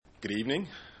Good evening.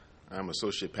 I'm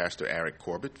Associate Pastor Eric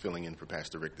Corbett, filling in for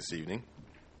Pastor Rick this evening.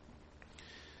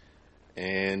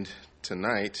 And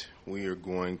tonight we are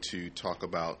going to talk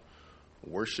about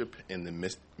worship in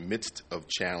the midst of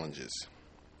challenges.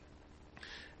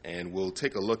 And we'll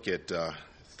take a look at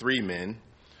three men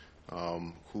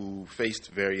who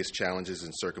faced various challenges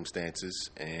and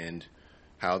circumstances, and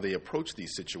how they approached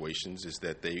these situations is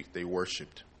that they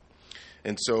worshiped.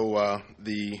 And so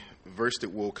the verse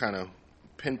that we'll kind of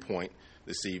pinpoint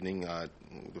this evening,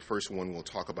 the first one we'll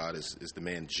talk about is the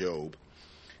man Job.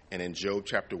 And in Job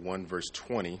chapter 1, verse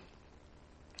 20,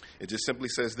 it just simply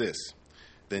says this: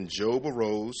 Then Job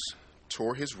arose,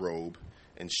 tore his robe,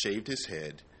 and shaved his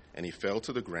head, and he fell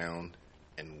to the ground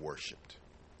and worshiped.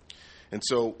 And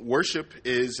so worship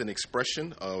is an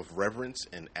expression of reverence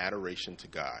and adoration to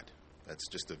God. That's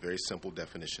just a very simple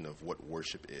definition of what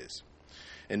worship is.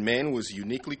 And man was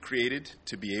uniquely created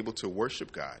to be able to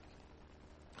worship God.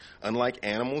 Unlike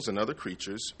animals and other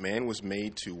creatures, man was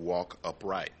made to walk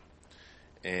upright.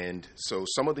 And so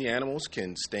some of the animals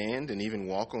can stand and even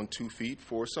walk on 2 feet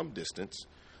for some distance,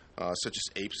 such as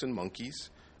apes and monkeys,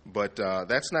 but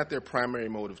that's not their primary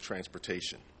mode of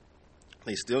transportation.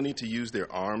 They still need to use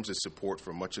their arms as support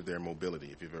for much of their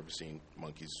mobility. If you've ever seen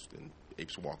monkeys and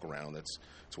apes walk around, that's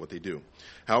what they do.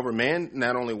 However, man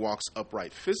not only walks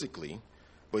upright physically,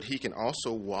 but he can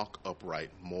also walk upright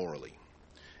morally.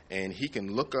 And he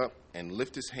can look up and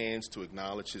lift his hands to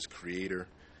acknowledge his Creator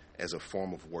as a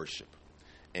form of worship.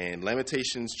 And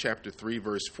Lamentations chapter 3,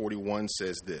 verse 41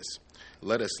 says this: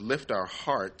 Let us lift our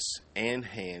hearts and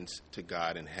hands to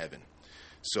God in heaven.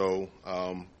 So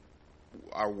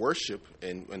our worship,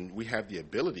 and we have the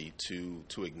ability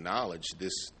to acknowledge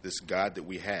this God that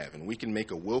we have. And we can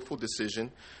make a willful decision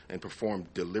and perform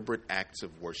deliberate acts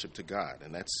of worship to God.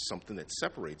 And that's something that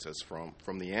separates us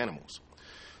from the animals.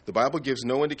 The Bible gives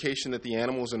no indication that the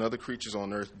animals and other creatures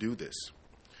on earth do this.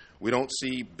 We don't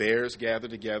see bears gather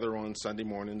together on Sunday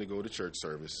morning to go to church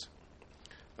service.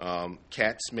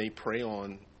 Cats may prey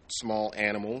on small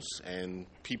animals and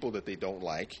people that they don't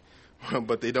like,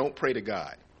 but they don't pray to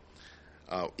God.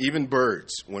 Even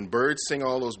birds, when birds sing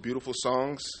all those beautiful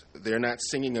songs, they're not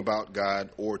singing about God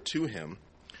or to Him.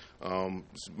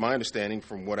 It's my understanding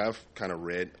from what I've kind of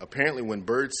read, apparently when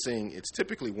birds sing, it's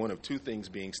typically one of two things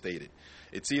being stated.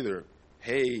 It's either,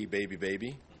 hey, baby,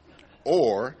 baby,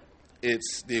 or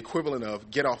it's the equivalent of,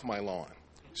 get off my lawn.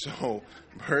 So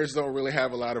birds don't really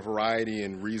have a lot of variety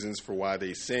and reasons for why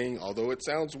they sing, although it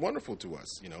sounds wonderful to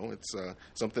us. You know, it's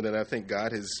something that I think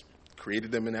God has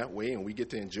created them in that way, and we get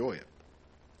to enjoy it.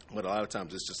 But a lot of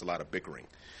times it's just a lot of bickering.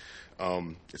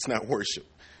 It's not worship.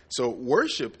 So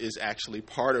worship is actually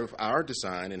part of our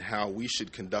design and how we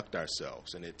should conduct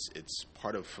ourselves, and it's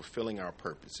part of fulfilling our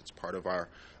purpose. It's part of our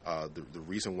the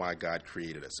reason why God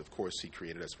created us. Of course, He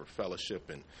created us for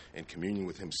fellowship and communion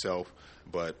with Himself,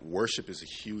 but worship is a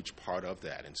huge part of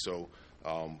that. And so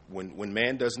when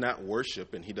man does not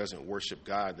worship and he doesn't worship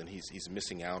God, then he's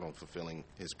missing out on fulfilling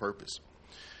his purpose.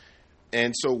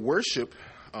 And so worship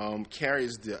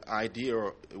carries the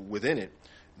idea within it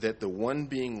that the one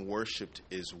being worshipped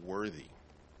is worthy.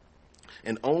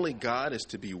 And only God is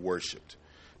to be worshipped,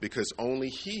 because only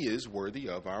He is worthy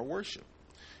of our worship.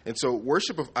 And so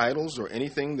worship of idols or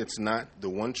anything that's not the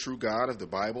one true God of the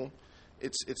Bible,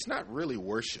 it's not really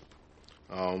worship.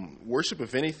 Worship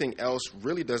of anything else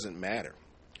really doesn't matter.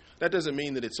 That doesn't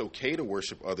mean that it's okay to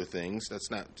worship other things. It's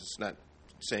not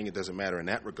saying it doesn't matter in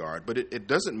that regard, but it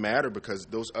doesn't matter because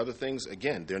those other things,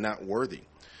 again, they're not worthy.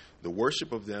 The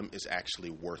worship of them is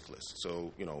actually worthless.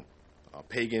 So,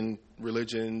 pagan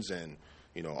religions and,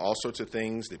 all sorts of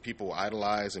things that people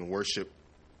idolize and worship,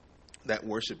 that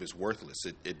worship is worthless.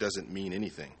 It doesn't mean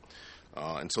anything.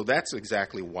 And so that's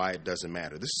exactly why it doesn't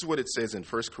matter. This is what it says in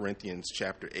 1 Corinthians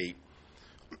chapter 8,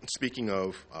 speaking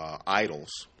of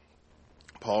idols.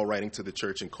 Paul, writing to the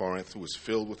church in Corinth, who was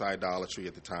filled with idolatry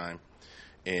at the time,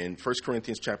 in 1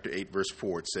 Corinthians chapter 8, verse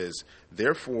 4, it says,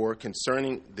 Therefore,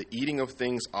 concerning the eating of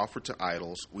things offered to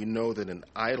idols, we know that an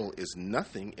idol is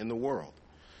nothing in the world,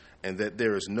 and that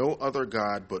there is no other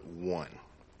God but one.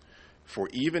 For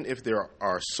even if there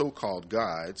are so-called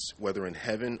gods, whether in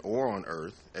heaven or on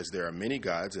earth, as there are many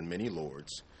gods and many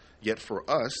lords, yet for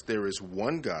us there is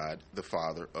one God, the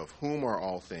Father, of whom are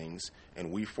all things,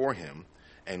 and we for Him,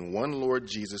 and one Lord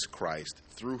Jesus Christ,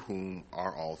 through whom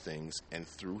are all things, and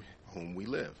through whom we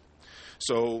live.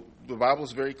 So the Bible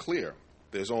is very clear.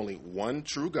 There's only one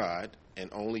true God, and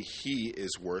only He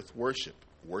is worth worship.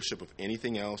 Worship of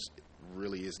anything else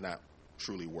really is not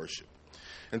truly worship.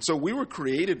 And so we were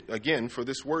created, again, for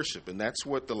this worship, and that's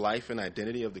what the life and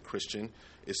identity of the Christian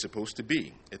is supposed to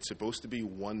be. It's supposed to be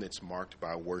one that's marked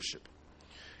by worship.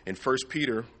 In 1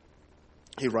 Peter,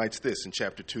 he writes this in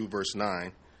chapter 2, verse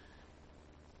 9.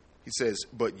 He says,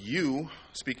 "But you,"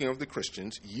 speaking of the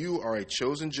Christians, "you are a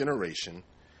chosen generation,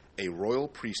 a royal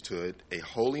priesthood, a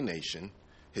holy nation,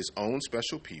 his own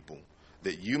special people,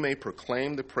 that you may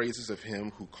proclaim the praises of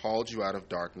him who called you out of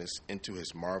darkness into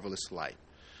his marvelous light."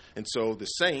 And so the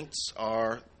saints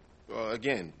are,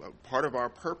 again, part of our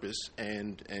purpose,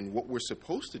 and what we're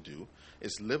supposed to do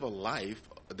is live a life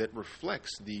that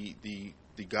reflects the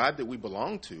God that we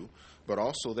belong to, but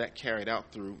also that carried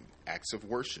out through acts of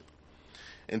worship.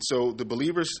 And so the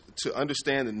believers to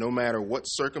understand that no matter what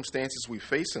circumstances we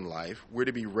face in life, we're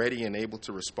to be ready and able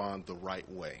to respond the right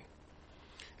way.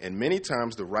 And many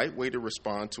times the right way to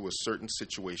respond to a certain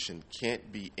situation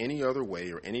can't be any other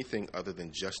way or anything other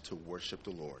than just to worship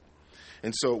the Lord.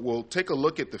 And so we'll take a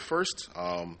look at the first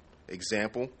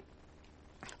example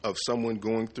of someone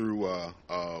going through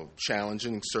a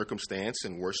challenging circumstance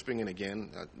and worshiping. And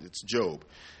again, it's Job.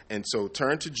 And so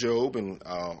turn to Job, and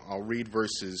I'll read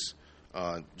verses,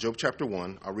 Job chapter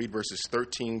 1, I'll read verses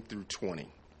 13 through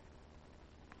 20.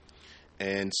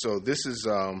 And so this is...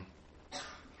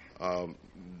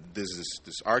 there's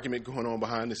this argument going on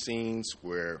behind the scenes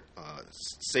where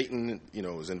Satan,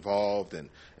 is involved, and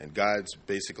God's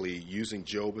basically using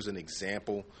Job as an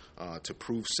example to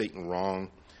prove Satan wrong.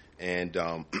 And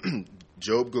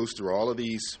Job goes through all of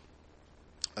these,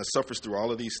 suffers through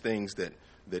all of these things that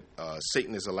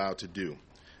Satan is allowed to do.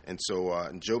 And so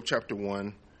in Job chapter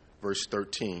 1, verse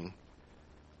 13,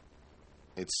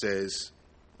 it says,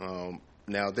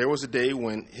 "Now there was a day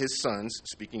when his sons,"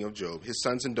 speaking of Job, "his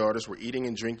sons and daughters were eating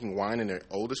and drinking wine in their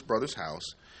oldest brother's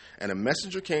house. And a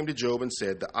messenger came to Job and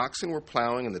said, 'The oxen were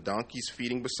plowing and the donkeys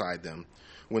feeding beside them,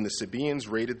 when the Sabaeans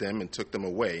raided them and took them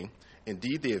away.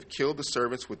 Indeed, they have killed the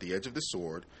servants with the edge of the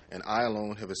sword, and I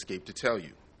alone have escaped to tell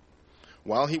you.'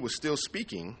 While he was still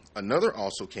speaking, another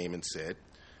also came and said,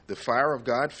 'The fire of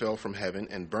God fell from heaven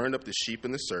and burned up the sheep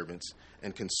and the servants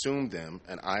and consumed them,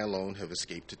 and I alone have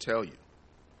escaped to tell you.'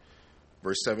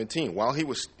 Verse 17, while he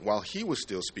was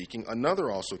still speaking, another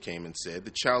also came and said,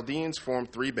 'The Chaldeans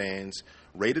formed 3 bands,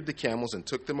 raided the camels and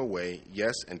took them away,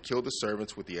 yes, and killed the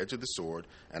servants with the edge of the sword,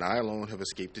 and I alone have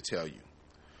escaped to tell you.'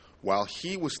 While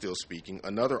he was still speaking,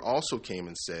 another also came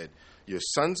and said, 'Your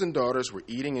sons and daughters were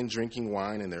eating and drinking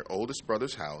wine in their oldest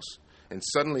brother's house, and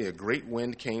suddenly a great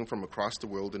wind came from across the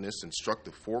wilderness and struck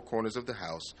the 4 corners of the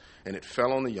house, and it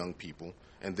fell on the young people,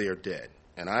 and they are dead,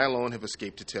 and I alone have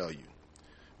escaped to tell you.'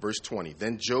 Verse 20,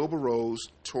 then Job arose,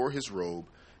 tore his robe,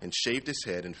 and shaved his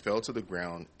head, and fell to the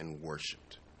ground and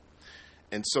worshipped."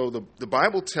 And so the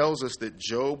Bible tells us that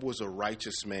Job was a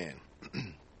righteous man.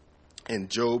 In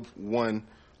Job 1,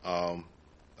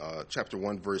 chapter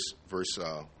 1, verse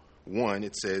 1,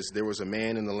 it says, "There was a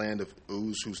man in the land of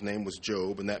Uz whose name was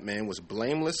Job, and that man was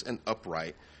blameless and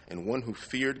upright, and one who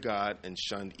feared God and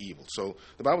shunned evil." So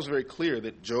the Bible is very clear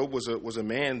that Job was a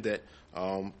man that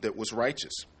was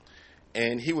righteous.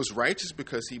 And he was righteous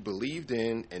because he believed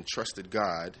in and trusted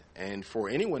God. And for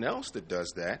anyone else that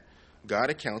does that, God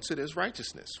accounts it as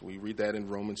righteousness. We read that in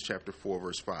Romans chapter 4,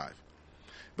 verse 5.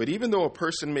 But even though a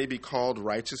person may be called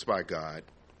righteous by God,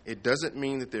 it doesn't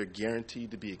mean that they're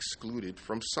guaranteed to be excluded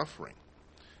from suffering.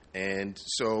 And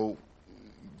so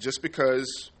just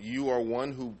because you are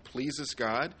one who pleases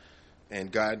God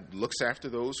and God looks after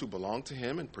those who belong to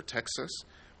him and protects us,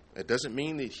 it doesn't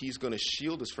mean that he's going to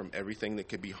shield us from everything that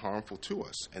could be harmful to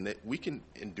us, and that we can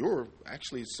endure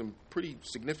actually some pretty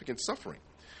significant suffering.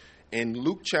 In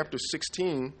Luke chapter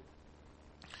 16,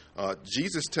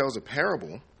 Jesus tells a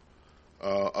parable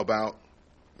about,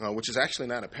 which is actually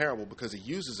not a parable because he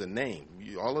uses a name.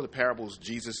 All of the parables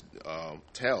Jesus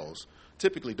tells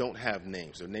typically don't have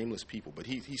names. They're nameless people, but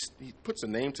he puts a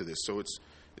name to this, so it's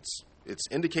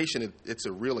indication it's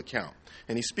a real account.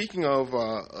 And he's speaking of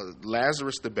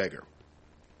Lazarus the beggar.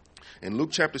 In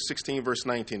Luke chapter 16, verse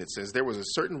 19, it says, "There was a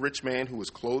certain rich man who was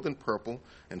clothed in purple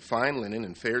and fine linen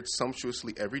and fared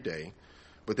sumptuously every day.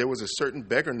 But there was a certain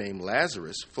beggar named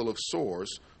Lazarus, full of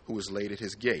sores, who was laid at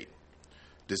his gate,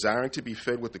 desiring to be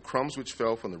fed with the crumbs which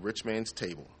fell from the rich man's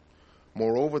table.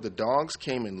 Moreover, the dogs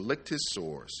came and licked his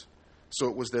sores. So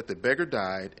it was that the beggar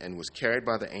died and was carried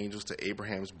by the angels to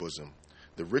Abraham's bosom.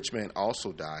 The rich man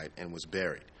also died and was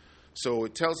buried." So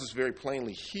it tells us very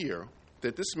plainly here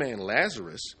that this man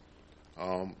Lazarus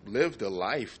lived a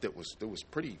life that was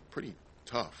pretty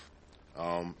tough.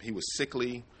 He was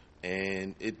sickly,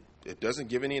 and it doesn't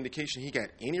give any indication he got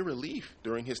any relief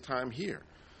during his time here.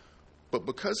 But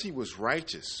because he was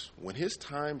righteous, when his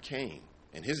time came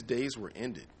and his days were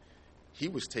ended, he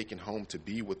was taken home to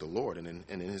be with the Lord and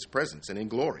in his presence and in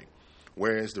glory.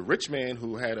 Whereas the rich man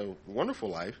who had a wonderful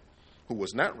life, who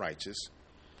was not righteous,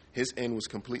 His end was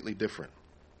completely different.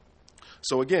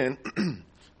 So again,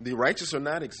 the righteous are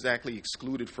not exactly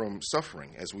excluded from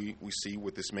suffering, as we see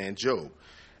with this man Job.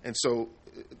 And so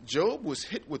Job was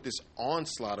hit with this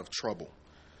onslaught of trouble.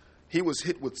 He was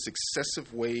hit with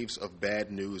successive waves of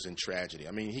bad news and tragedy.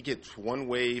 I mean, he gets one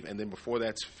wave, and then before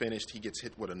that's finished, he gets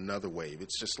hit with another wave.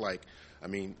 It's just like,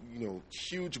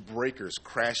 huge breakers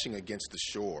crashing against the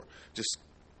shore, just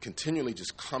continually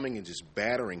just coming and just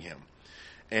battering him.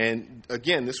 And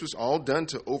again, this was all done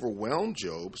to overwhelm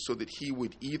Job so that he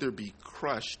would either be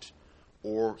crushed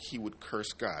or he would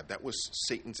curse God. That was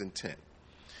Satan's intent.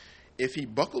 If he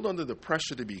buckled under the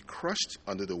pressure to be crushed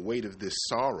under the weight of this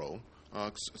sorrow,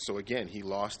 so again, he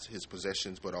lost his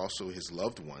possessions, but also his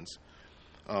loved ones.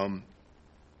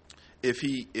 If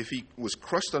he was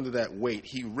crushed under that weight,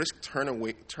 he risked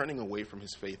turning away from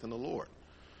his faith in the Lord.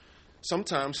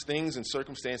 Sometimes things and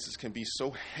circumstances can be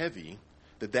so heavy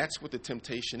that that's what the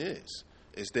temptation is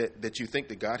that you think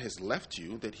that God has left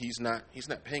you, that he's not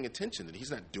paying attention, that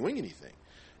he's not doing anything.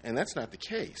 And that's not the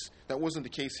case. That wasn't the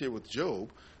case here with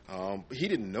Job. He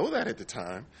didn't know that at the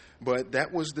time, but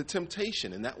that was the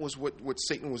temptation, and that was what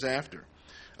Satan was after.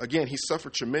 Again, he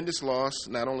suffered tremendous loss,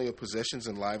 not only of possessions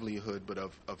and livelihood, but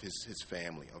of his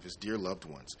family, of his dear loved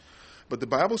ones. But the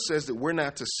Bible says that we're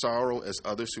not to sorrow as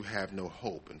others who have no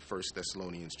hope in 1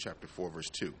 Thessalonians chapter 4, verse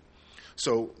 2.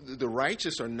 So the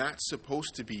righteous are not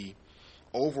supposed to be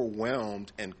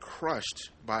overwhelmed and crushed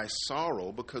by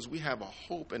sorrow, because we have a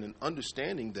hope and an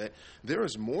understanding that there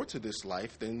is more to this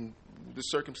life than the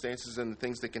circumstances and the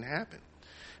things that can happen.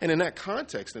 And in that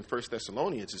context, in 1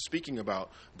 Thessalonians, it's speaking about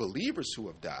believers who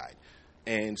have died.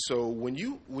 And so when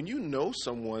you know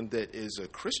someone that is a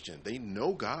Christian, they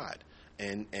know God,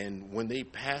 and when they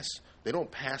pass, they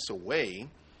don't pass away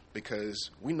because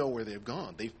we know where they've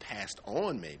gone. They've passed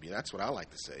on, maybe. That's what I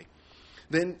like to say.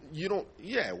 Then you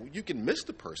can miss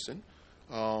the person.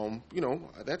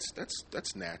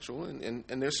 That's natural, and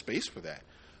there's space for that.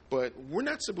 But we're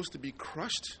not supposed to be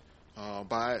crushed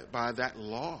by that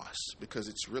loss, because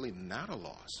it's really not a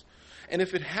loss. And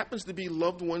if it happens to be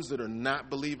loved ones that are not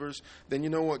believers, then you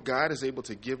know what? God is able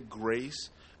to give grace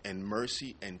and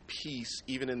mercy and peace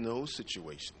even in those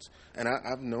situations. And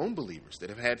I've known believers that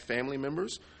have had family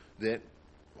members that,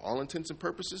 all intents and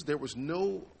purposes, there was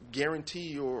no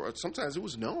guarantee, or sometimes it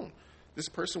was known this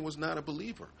person was not a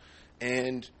believer.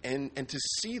 And to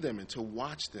see them and to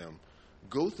watch them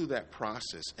go through that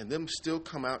process, and them still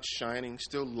come out shining,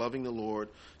 still loving the Lord,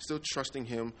 still trusting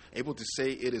him, able to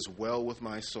say it is well with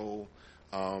my soul,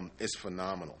 is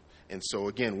phenomenal. And so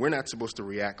again, we're not supposed to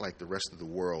react like the rest of the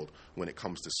world when it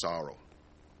comes to sorrow.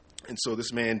 And so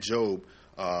this man Job,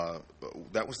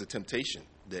 that was the temptation,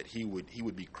 that he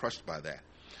would be crushed by that.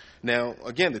 Now,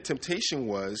 again, the temptation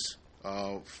was,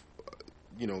 under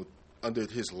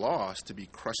his loss, to be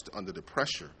crushed under the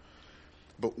pressure.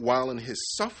 But while in his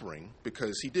suffering,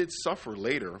 because he did suffer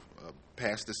later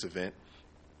past this event,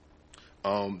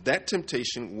 that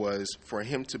temptation was for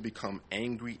him to become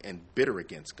angry and bitter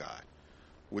against God,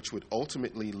 which would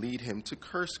ultimately lead him to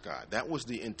curse God. That was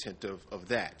the intent of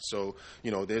that. So,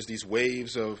 there's these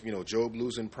waves of, Job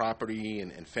losing property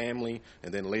and family,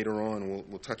 and then later on,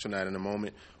 we'll touch on that in a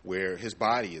moment, where his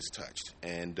body is touched,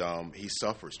 and he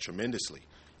suffers tremendously.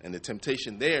 And the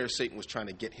temptation there, Satan was trying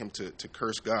to get him to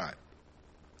curse God.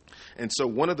 And so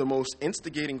one of the most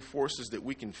instigating forces that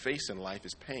we can face in life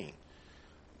is pain.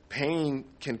 Pain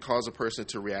can cause a person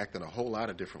to react in a whole lot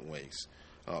of different ways.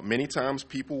 Many times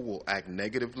people will act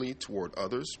negatively toward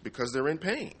others because they're in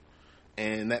pain.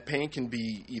 And that pain can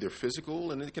be either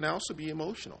physical, and it can also be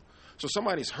emotional. So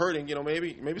somebody's hurting,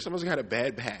 maybe someone's got a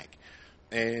bad back,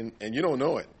 and you don't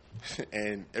know it.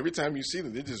 And every time you see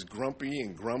them, they're just grumpy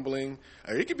and grumbling.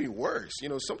 Or it could be worse.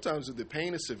 Sometimes if the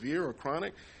pain is severe or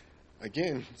chronic,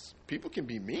 again, people can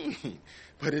be mean.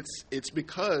 But it's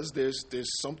because there's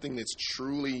something that's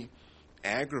truly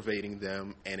aggravating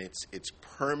them, and it's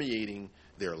permeating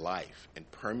their life and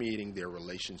permeating their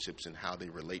relationships and how they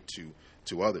relate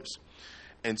to others.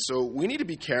 And so we need to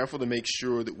be careful to make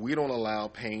sure that we don't allow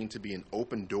pain to be an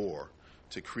open door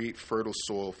to create fertile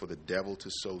soil for the devil to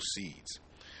sow seeds.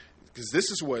 Because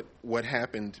this is what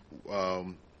happened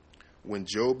when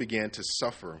Job began to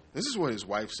suffer. This is what his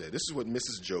wife said. This is what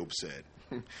Mrs. Job said.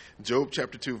 Job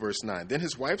chapter 2, verse 9. Then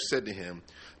his wife said to him,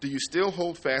 "Do you still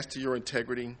hold fast to your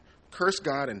integrity? Curse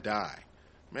God and die."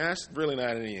 Man, that's really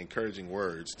not any encouraging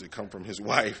words to come from his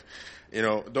wife.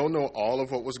 Don't know all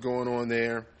of what was going on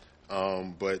there,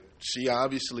 but she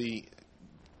obviously,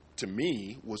 to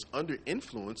me, was under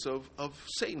influence of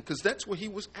Satan, because that's what he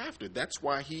was after. That's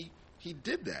why he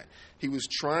did that. He was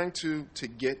trying to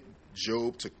get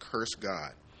Job to curse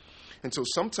God. And so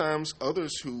sometimes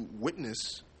others who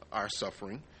witness our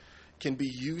suffering can be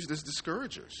used as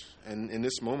discouragers. And in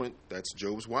this moment, that's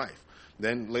Job's wife.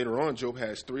 Then later on, Job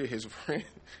has three of his friends,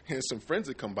 some friends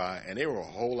that come by, and they were a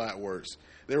whole lot worse.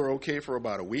 They were okay for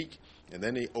about a week, and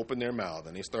then they opened their mouth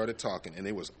and they started talking, and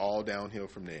it was all downhill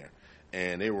from there.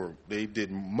 And they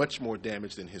did much more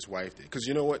damage than his wife did. Because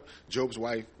you know what? Job's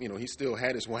wife, he still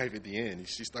had his wife at the end.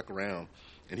 She stuck around,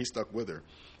 and he stuck with her.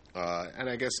 And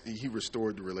I guess he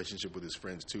restored the relationship with his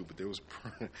friends too. But they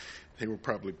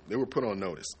were put on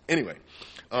notice. Anyway,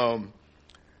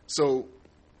 so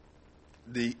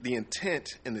the intent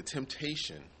and the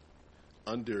temptation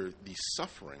under the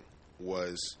suffering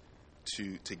was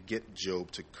to get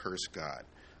Job to curse God.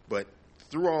 But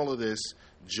through all of this,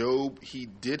 Job, he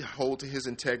did hold to his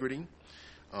integrity,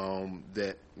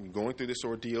 that going through this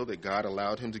ordeal that God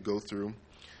allowed him to go through.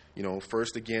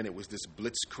 First, again, it was this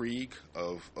blitzkrieg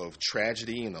of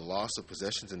tragedy and the loss of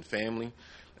possessions and family.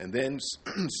 And then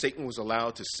Satan was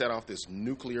allowed to set off this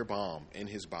nuclear bomb in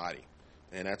his body.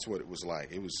 And that's what it was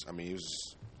like. It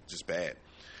was just bad.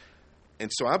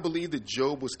 And so I believe that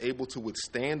Job was able to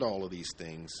withstand all of these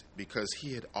things because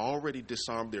he had already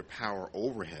disarmed their power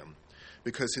over him,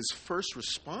 because his first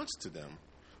response to them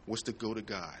was to go to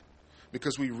God.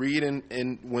 Because we read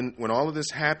when all of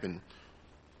this happened,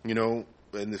 in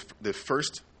the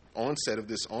first onset of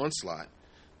this onslaught,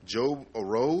 Job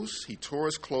arose, he tore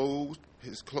his clothes,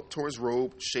 tore his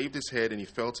robe, shaved his head, and he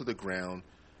fell to the ground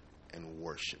and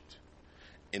worshiped.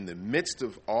 In the midst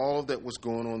of all that was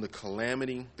going on, the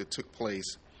calamity that took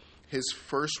place, his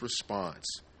first response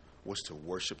was to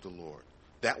worship the Lord.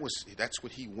 That's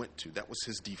what he went to. That was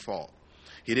his default.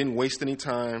 He didn't waste any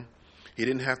time. He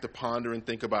didn't have to ponder and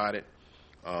think about it.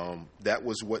 That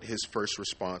was what his first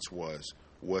response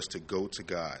was to go to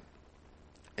God.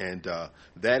 And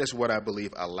that is what I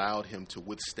believe allowed him to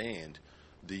withstand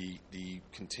the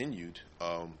continued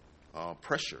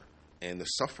pressure and the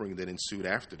suffering that ensued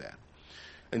after that.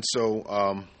 And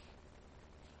so,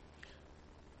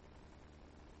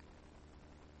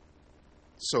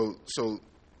 so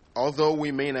although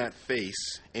we may not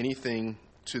face anything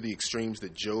to the extremes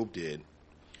that Job did,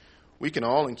 we can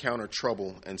all encounter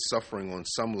trouble and suffering on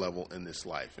some level in this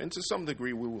life. And to some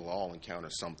degree, we will all encounter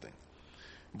something.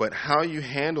 But how you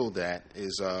handle that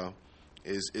is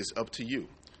up to you.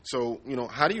 So,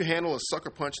 how do you handle a sucker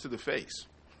punch to the face?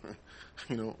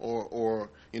 or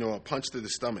a punch to the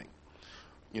stomach?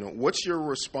 What's your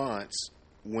response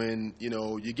when,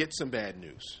 you get some bad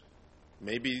news?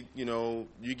 Maybe,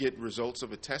 you get results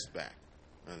of a test back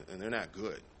and they're not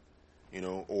good,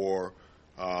 or,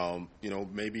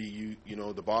 maybe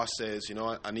the boss says,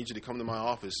 I need you to come to my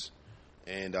office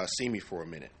and see me for a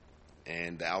minute.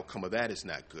 And the outcome of that is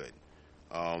not good.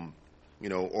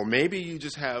 Or maybe you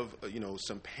just have,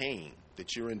 some pain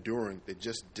that you're enduring that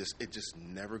just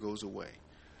never goes away.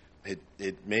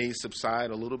 It may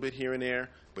subside a little bit here and there,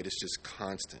 but it's just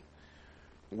constant.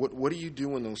 What do you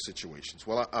do in those situations?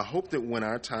 Well, I hope that when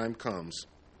our time comes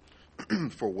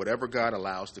for whatever God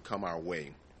allows to come our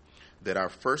way, that our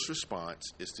first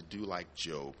response is to do like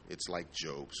Job. It's like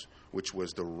Job's, which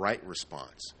was the right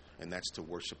response, and that's to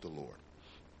worship the Lord.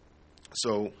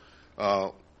 So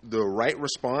the right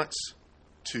response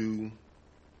to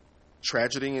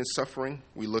tragedy and suffering,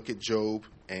 we look at Job,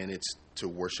 and it's to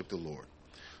worship the Lord.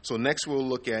 So next we'll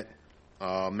look at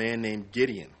a man named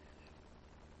Gideon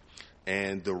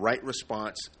and the right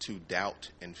response to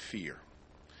doubt and fear.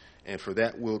 And for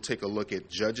that, we'll take a look at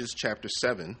Judges chapter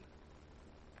 7,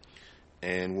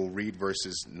 and we'll read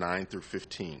verses 9 through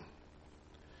 15.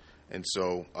 And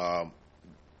so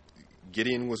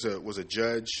Gideon was a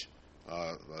judge.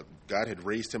 God had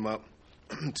raised him up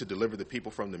to deliver the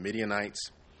people from the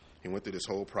Midianites. He went through this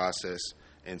whole process.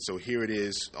 And so here it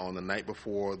is on the night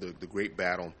before the great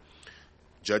battle.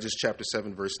 Judges chapter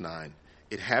 7, verse 9.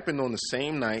 It happened on the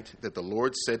same night that the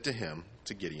Lord said to him,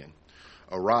 to Gideon,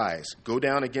 "Arise, go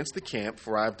down against the camp,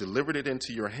 for I have delivered it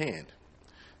into your hand.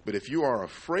 But if you are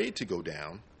afraid to go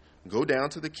down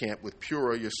to the camp with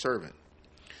Purah your servant.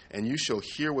 And you shall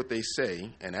hear what they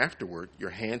say, and afterward your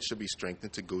hand shall be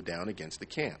strengthened to go down against the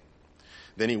camp."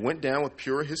 Then he went down with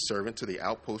Purah his servant to the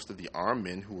outpost of the armed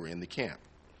men who were in the camp.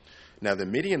 Now the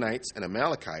Midianites and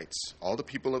Amalekites, all the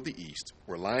people of the east,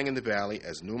 were lying in the valley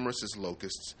as numerous as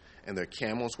locusts, and their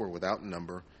camels were without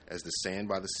number as the sand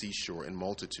by the seashore in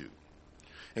multitude.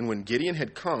 And when Gideon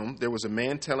had come, there was a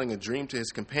man telling a dream to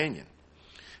his companion.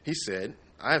 He said,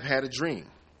 "I have had a dream.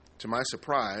 To my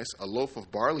surprise, a loaf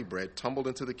of barley bread tumbled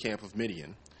into the camp of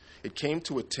Midian. It came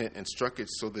to a tent and struck it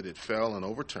so that it fell and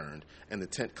overturned, and the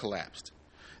tent collapsed.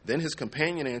 Then his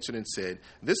companion answered and said,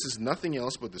 'This is nothing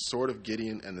else but the sword of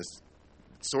Gideon and the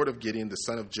sword of Gideon, the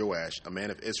son of Joash, a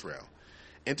man of Israel.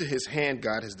 Into his hand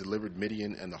God has delivered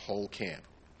Midian and the whole camp.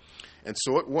 And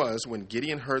so it was, when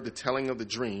Gideon heard the telling of the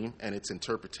dream and its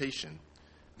interpretation,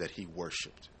 that he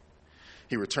worshipped.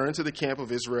 He returned to the camp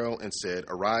of Israel and said,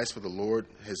 "Arise, for the Lord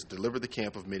has delivered the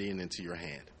camp of Midian into your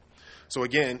hand." So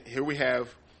again, here we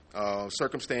have a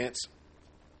circumstance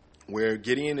where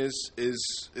Gideon is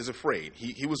afraid.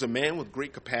 He was a man with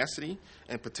great capacity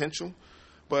and potential,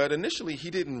 but initially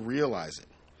he didn't realize it.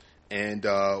 And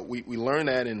we learn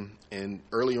that in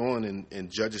early on in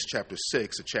Judges chapter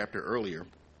 6, a chapter earlier.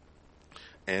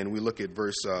 And we look at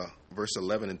verse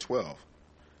 11 and 12.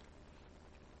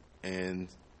 And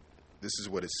this is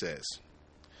what it says.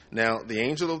 Now the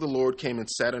angel of the Lord came and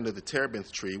sat under the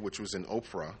terebinth tree, which was in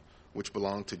Ophrah, which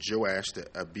belonged to Joash the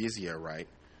Abiezrite,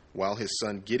 while his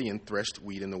son Gideon threshed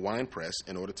wheat in the winepress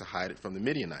in order to hide it from the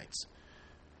Midianites.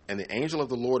 And the angel of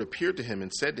the Lord appeared to him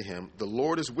and said to him, "The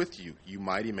Lord is with you, you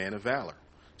mighty man of valor."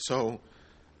 So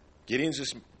Gideon's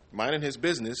just minding his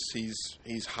business.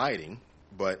 He's hiding,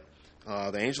 but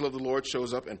the angel of the Lord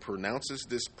shows up and pronounces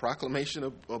this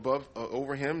proclamation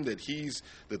over him that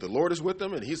the Lord is with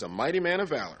him and he's a mighty man of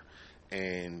valor.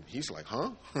 And he's like,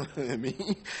 huh? I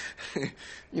mean,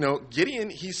 Gideon,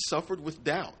 he suffered with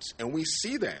doubts, and we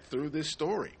see that through this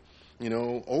story.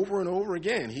 Over and over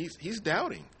again, he's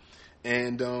doubting,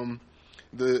 and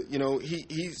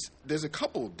there's a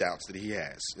couple of doubts that he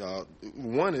has.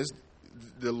 One is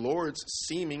the Lord's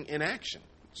seeming inaction.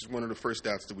 This is one of the first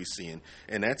doubts that we see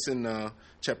and that's in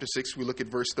chapter 6. We look at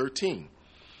verse 13.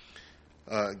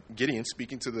 Gideon,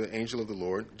 speaking to the angel of the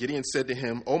Lord, Gideon said to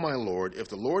him, "O my Lord, if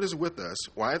the Lord is with us,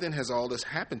 why then has all this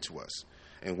happened to us?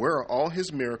 And where are all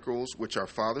his miracles which our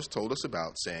fathers told us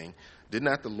about, saying, did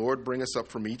not the Lord bring us up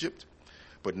from Egypt?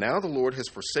 But now the Lord has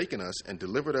forsaken us and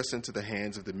delivered us into the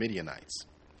hands of the Midianites."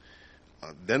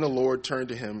 Then the Lord turned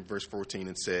to him, verse 14,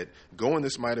 and said, "Go in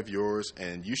this might of yours,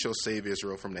 and you shall save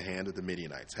Israel from the hand of the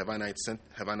Midianites. Have I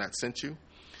not sent you?"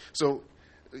 So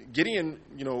Gideon,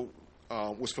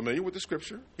 was familiar with the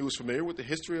scripture. He was familiar with the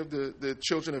history of the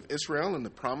children of Israel and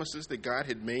the promises that God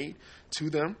had made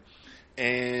to them.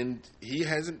 And he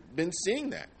hasn't been seeing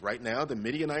that. Right now, the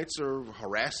Midianites are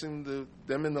harassing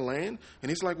them in the land. And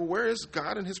he's like, well, where is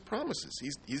God and his promises?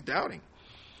 He's doubting.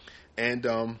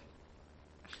 And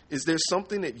is there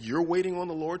something that you're waiting on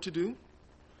the Lord to do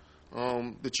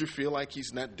that you feel like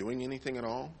he's not doing anything at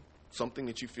all? Something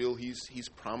that you feel he's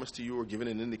promised to you or given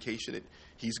an indication that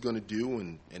he's going to do,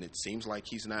 and it seems like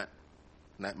he's not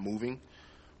moving?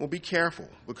 Well, be careful,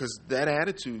 because that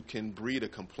attitude can breed a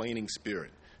complaining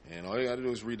spirit. And all you got to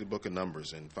do is read the book of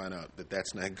Numbers and find out that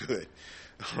that's not good.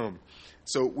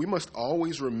 So we must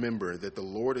always remember that the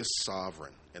Lord is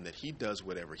sovereign and that he does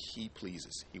whatever he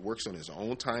pleases. He works on his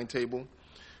own timetable.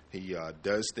 He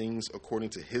does things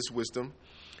according to his wisdom.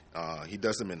 He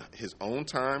does them in his own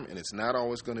time, and it's not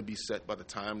always going to be set by the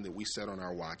time that we set on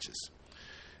our watches.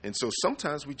 And so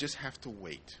sometimes we just have to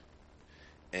wait.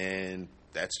 And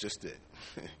that's just it.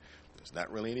 There's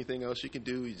not really anything else you can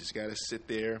do. You just got to sit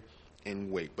there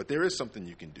and wait. But there is something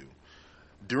you can do.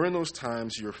 During those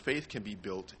times, your faith can be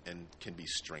built and can be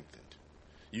strengthened.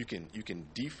 You can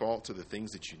default to the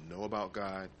things that you know about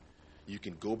God. You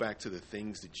can go back to the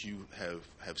things that you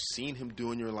have seen him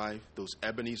do in your life, those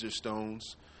Ebenezer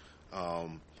stones.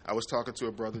 I was talking to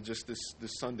a brother just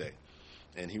this Sunday,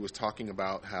 and he was talking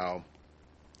about how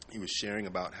he was sharing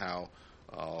about how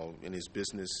in his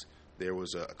business there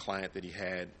was a client that he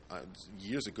had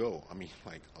years ago. I mean,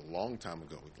 like a long time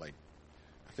ago,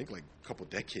 I think a couple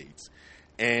decades.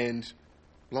 And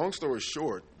long story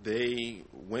short, they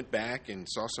went back and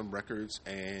saw some records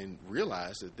and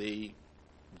realized that they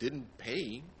didn't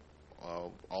pay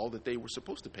all that they were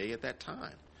supposed to pay at that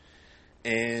time.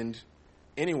 And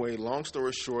anyway, long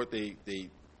story short, they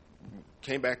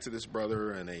came back to this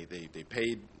brother and they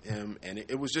paid him, and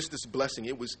it was just this blessing.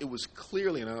 It was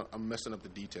clearly, and I'm messing up the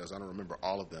details, I don't remember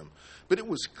all of them, but it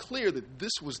was clear that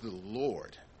this was the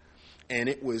Lord, and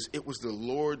it was the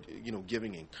Lord,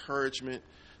 giving encouragement,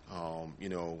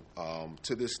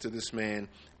 to this man.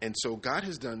 And so God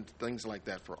has done things like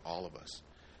that for all of us.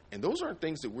 And those aren't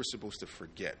things that we're supposed to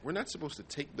forget. We're not supposed to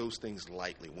take those things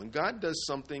lightly. When God does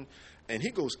something and he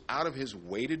goes out of his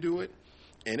way to do it,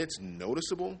 and it's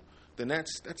noticeable, then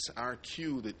that's our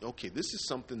cue that, okay, this is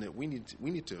something that we need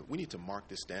to mark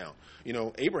this down.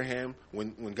 Abraham,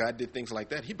 when God did things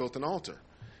like that, he built an altar,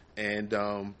 and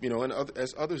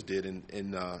as others did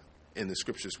in the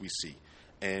scriptures we see.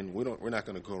 And we're not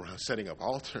going to go around setting up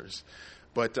altars,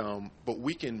 but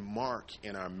we can mark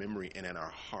in our memory and in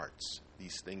our hearts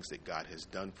these things that God has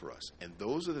done for us. And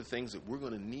those are the things that we're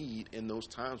going to need in those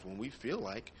times when we feel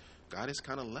like God has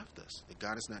kind of left us, that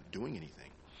God is not doing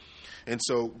anything. And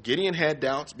so Gideon had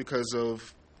doubts because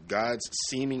of God's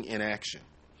seeming inaction.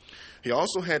 He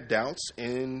also had doubts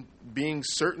in being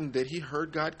certain that he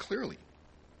heard God clearly.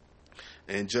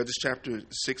 In Judges chapter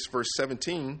 6, verse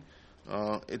 17,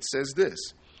 it says this.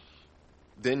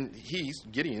 Then he,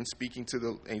 Gideon, speaking to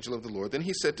the angel of the Lord, then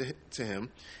he said to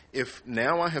him, if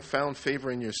now I have found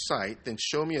favor in your sight, then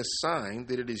show me a sign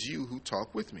that it is you who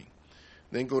talk with me.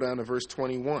 Then go down to verse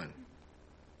 21.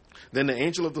 Then the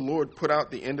angel of the Lord put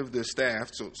out the end of the staff.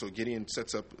 So Gideon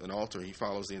sets up an altar. He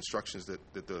follows the instructions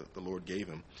that the Lord gave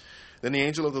him. Then the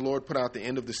angel of the Lord put out the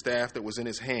end of the staff that was in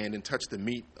his hand and touched the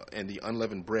meat and the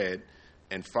unleavened bread,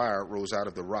 and fire rose out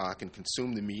of the rock and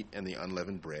consumed the meat and the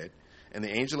unleavened bread. And the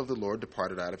angel of the Lord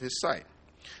departed out of his sight.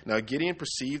 Now Gideon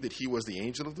perceived that he was the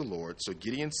angel of the Lord. So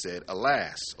Gideon said,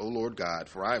 alas, O Lord God,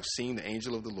 for I have seen the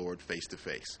angel of the Lord face to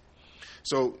face.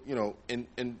 So,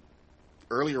 and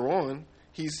earlier on,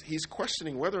 he's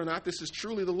questioning whether or not this is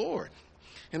truly the Lord.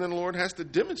 And then the Lord has to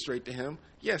demonstrate to him,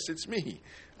 yes, it's me.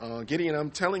 Gideon,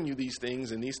 I'm telling you these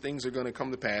things, and these things are going to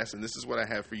come to pass, and this is what I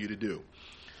have for you to do.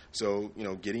 So,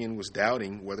 Gideon was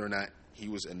doubting whether or not he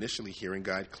was initially hearing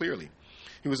God clearly.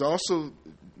 He was also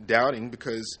doubting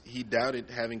because he doubted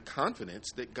having confidence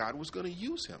that God was going to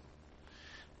use him.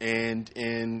 And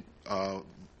in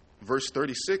verse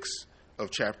 36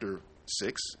 of chapter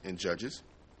 6 in Judges,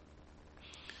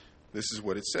 this is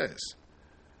what it says.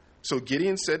 So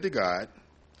Gideon said to God,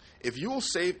 if you will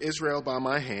save Israel by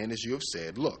my hand, as you have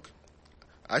said, look,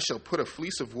 I shall put a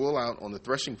fleece of wool out on the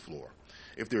threshing floor.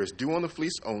 If there is dew on the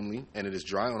fleece only, and it is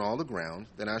dry on all the ground,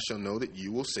 then I shall know that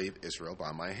you will save Israel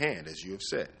by my hand, as you have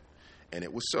said. And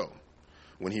it was so.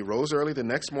 When he rose early the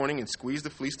next morning and squeezed the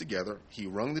fleece together, he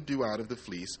wrung the dew out of the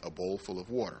fleece, a bowl full of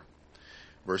water.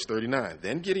 Verse 39,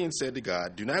 then Gideon said to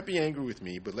God, do not be angry with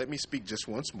me, but let me speak just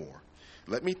once more.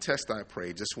 Let me test, I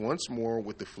pray, just once more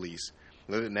with the fleece.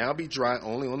 Let it now be dry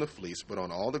only on the fleece, but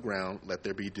on all the ground let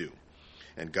there be dew.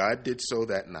 And God did so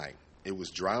that night. It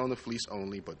was dry on the fleece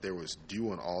only, but there was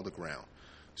dew on all the ground.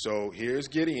 So here's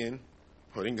Gideon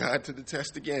putting God to the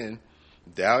test again,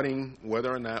 doubting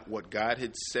whether or not what God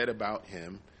had said about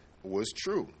him was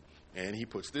true. And he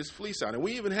puts this fleece out. And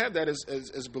we even have that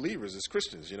as believers, as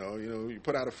Christians. You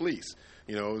put out a fleece.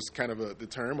 It's kind of the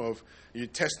term of you're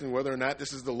testing whether or not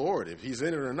this is the Lord, if he's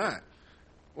in it or not.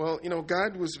 Well,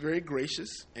 God was very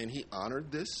gracious, and he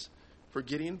honored this for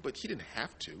Gideon, but he didn't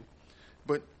have to.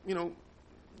 But,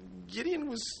 Gideon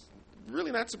was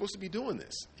really not supposed to be doing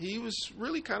this. He was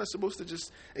really kind of supposed to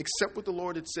just accept what the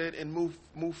Lord had said and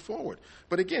move forward.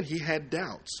 But again, he had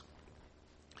doubts.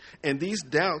 And these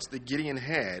doubts that Gideon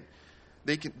had,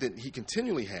 that he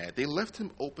continually had, they left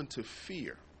him open to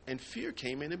fear. And fear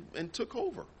came in and took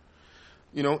over.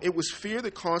 It was fear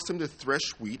that caused him to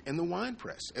thresh wheat in the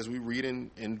winepress, as we read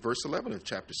in verse 11 of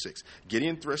chapter 6.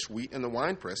 Gideon threshed wheat in the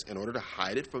winepress in order to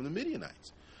hide it from the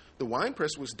Midianites. The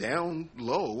winepress was down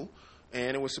low,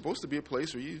 and it was supposed to be a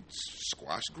place where you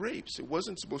squash grapes. It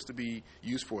wasn't supposed to be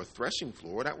used for a threshing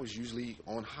floor. That was usually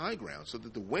on high ground, so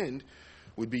that the wind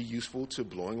would be useful to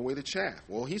blowing away the chaff.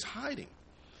 Well, he's hiding,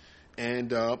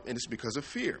 and it's because of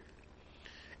fear.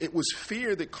 It was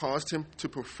fear that caused him to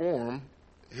perform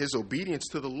his obedience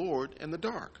to the Lord in the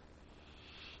dark.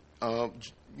 The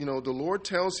Lord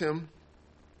tells him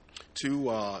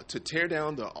to tear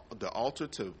down the altar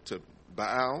to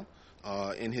Baal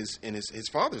in his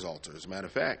father's altar, as a matter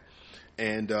of fact,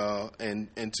 and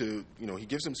to he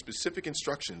gives him specific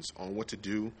instructions on what to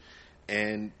do.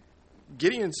 And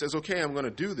Gideon says, okay, I'm going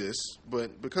to do this,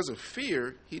 but because of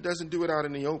fear, he doesn't do it out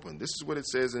in the open. This is what it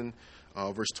says in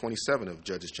verse 27 of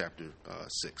Judges chapter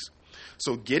 6.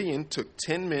 So Gideon took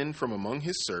 10 men from among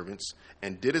his servants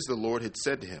and did as the Lord had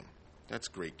said to him. That's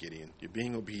great, Gideon. You're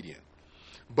being obedient.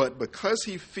 But because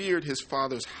he feared his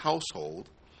father's household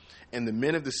and the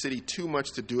men of the city too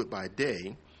much to do it by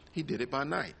day, he did it by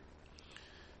night.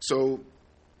 So,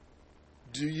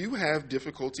 do you have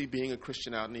difficulty being a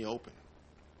Christian out in the open?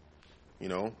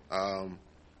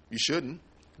 You shouldn't.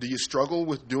 Do you struggle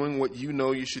with doing what you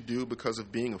know you should do because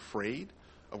of being afraid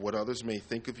of what others may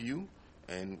think of you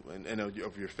and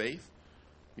of your faith?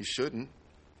 You shouldn't.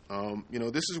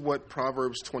 This is what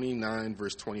Proverbs 29,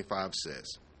 verse 25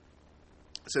 says.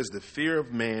 It says, the fear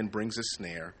of man brings a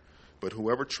snare, but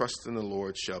whoever trusts in the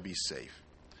Lord shall be safe.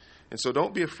 And so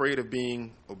don't be afraid of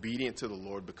being obedient to the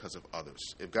Lord because of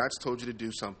others. If God's told you to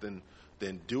do something,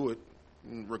 then do it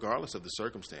regardless of the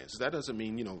circumstances. That doesn't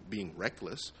mean, being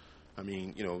reckless. I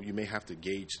mean, you may have to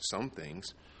gauge some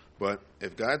things. But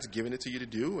if God's given it to you to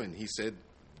do and he said,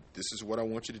 this is what I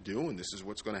want you to do, and this is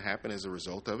what's going to happen as a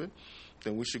result of it,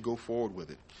 then we should go forward with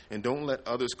it. And don't let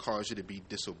others cause you to be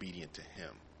disobedient to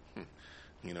him.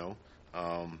 You know,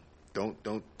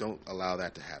 don't allow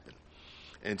that to happen.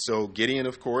 And so Gideon,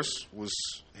 of course,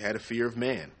 had a fear of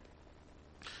man.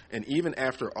 And even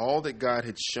after all that God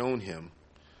had shown him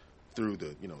through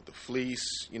the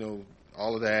fleece,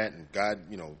 all of that, and God,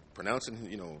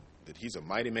 pronouncing, that he's a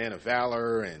mighty man of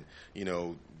valor, and,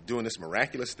 doing this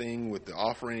miraculous thing with the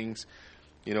offerings,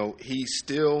 he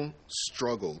still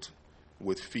struggled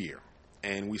with fear.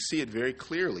 And we see it very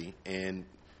clearly in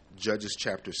Judges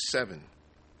chapter 7,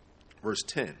 verse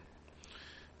 10.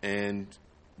 And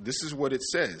this is what it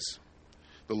says.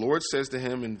 The Lord says to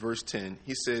him in verse 10,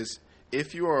 he says,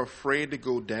 "If you are afraid to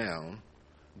go down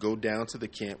to the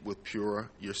camp with Purah,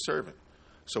 your servant."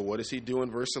 So what does he do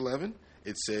in verse 11?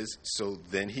 It says, so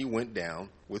then he went down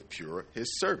with Purah,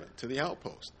 his servant, to the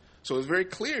outpost. So it's very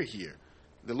clear here.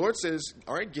 The Lord says,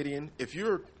 all right, Gideon, if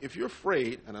you're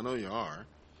afraid, and I know you are,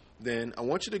 then I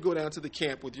want you to go down to the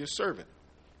camp with your servant.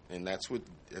 And that's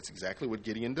exactly what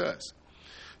Gideon does.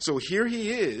 So here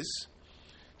he is.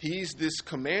 He's this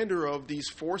commander of these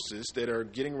forces that are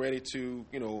getting ready to,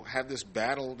 have this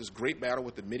battle, this great battle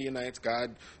with the Midianites.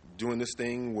 God doing this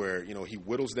thing where, he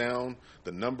whittles down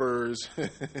the numbers,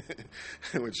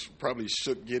 which probably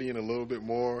shook Gideon a little bit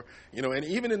more. And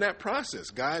even in that process,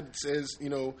 God says,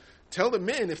 tell the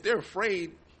men if they're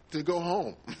afraid to go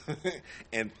home.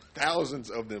 And thousands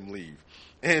of them leave.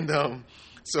 And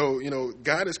so,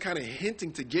 God is kind of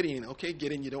hinting to Gideon, okay,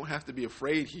 Gideon, you don't have to be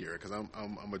afraid here because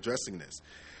I'm addressing this.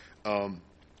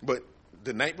 But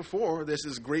the night before, there's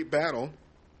this great battle,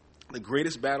 the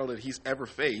greatest battle that he's ever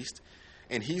faced,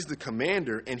 and he's the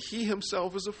commander, and he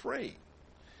himself is afraid.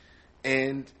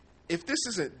 And if this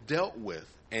isn't dealt with,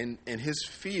 and his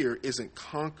fear isn't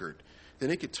conquered, then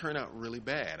it could turn out really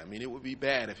bad. I mean, it would be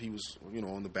bad if he was,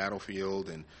 on the battlefield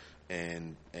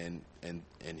and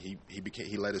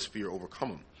he let his fear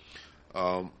overcome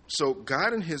him. So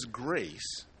God in his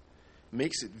grace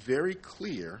makes it very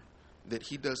clear that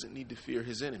he doesn't need to fear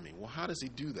his enemy. Well, how does he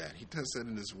do that? He does that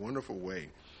in this wonderful way.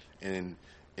 And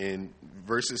in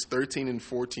verses 13 and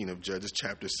 14 of Judges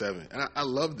chapter 7. And I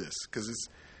love this because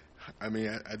I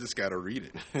just got to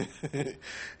read it.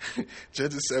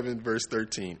 Judges 7, verse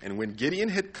 13. And when Gideon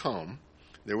had come,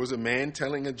 there was a man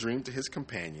telling a dream to his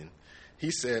companion.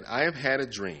 He said, I have had a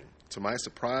dream. To my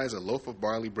surprise, a loaf of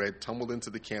barley bread tumbled into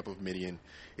the camp of Midian.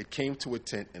 It came to a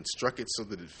tent and struck it so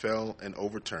that it fell and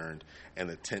overturned, and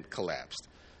the tent collapsed.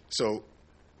 So,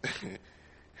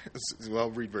 well,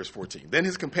 I'll read verse 14. Then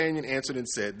his companion answered and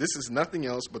said, this is nothing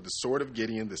else but the sword of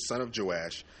Gideon, the son of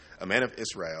Joash, a man of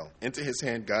Israel. Into his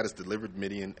hand God has delivered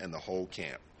Midian and the whole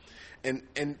camp.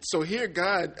 And so here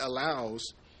God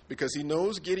allows, because he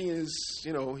knows Gideon is,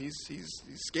 he's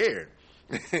scared.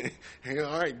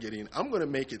 All right, Gideon, I'm going to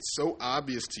make it so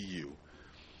obvious to you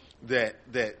that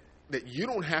you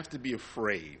don't have to be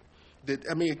afraid.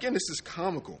 Again, this is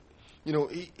comical.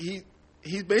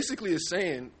 He basically is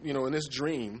saying, in this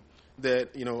dream that,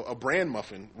 a bran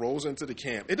muffin rolls into the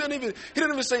camp. He doesn't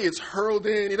even say it's hurled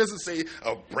in. He doesn't say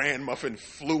a bran muffin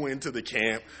flew into the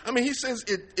camp. He says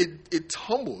it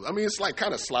tumbled. It's like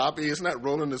kind of sloppy. It's not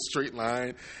rolling a straight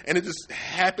line. And it just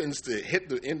happens to hit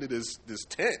the end of this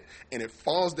tent, and it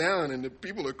falls down, and the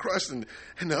people are crushed. And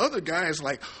the other guy is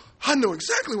like, I know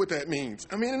exactly what that means.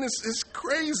 And it's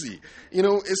crazy.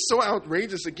 It's so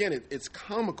outrageous. Again, it's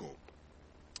comical.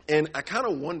 And I kind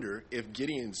of wonder if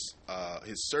Gideon's,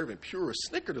 his servant, Purah,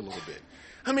 snickered a little bit.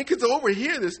 Because over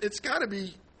here, it's got to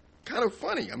be kind of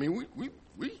funny. I think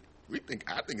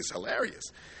it's hilarious.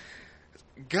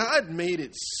 God made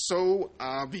it so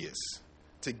obvious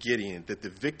to Gideon that the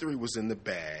victory was in the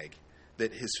bag,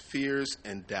 that his fears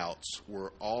and doubts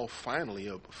were all finally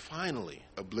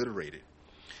obliterated.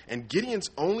 And Gideon's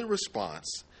only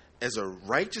response, as a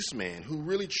righteous man who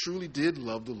really truly did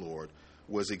love the Lord,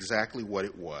 was exactly what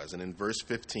it was. And in verse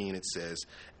 15 it says,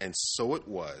 and so it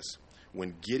was,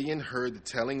 when Gideon heard the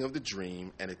telling of the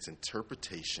dream and its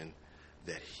interpretation,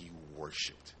 that he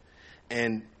worshipped.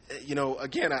 And,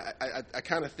 again, I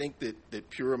kind of think that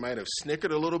Purah might have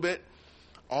snickered a little bit,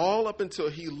 all up until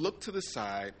he looked to the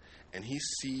side and he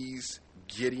sees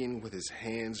Gideon with his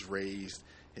hands raised,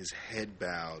 his head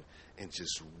bowed, and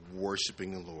just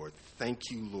worshiping the Lord.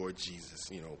 Thank you, Lord Jesus.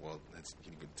 He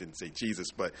didn't say Jesus,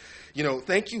 but,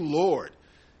 thank you, Lord,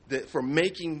 that for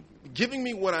giving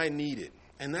me what I needed.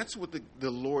 And that's what the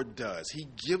Lord does. He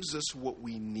gives us what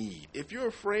we need. If you're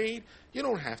afraid, you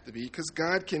don't have to be, because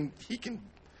God can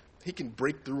He can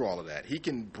break through all of that. He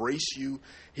can brace you.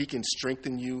 He can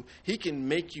strengthen you. He can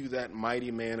make you that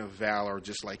mighty man of valor,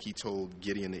 just like he told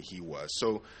Gideon that he was.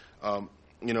 So,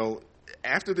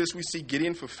 after this, we see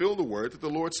Gideon fulfill the word that the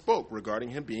Lord spoke regarding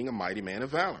him being a mighty man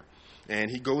of valor.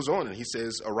 And he goes on and he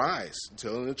says, arise,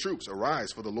 telling the troops,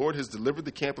 arise, for the Lord has delivered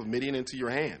the camp of Midian into your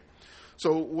hand.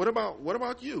 So what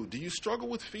about you? Do you struggle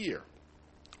with fear?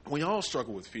 We all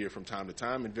struggle with fear from time to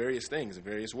time in various things, in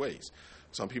various ways.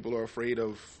 Some people are afraid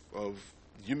of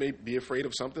you may be afraid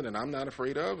of something and I'm not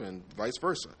afraid of, and vice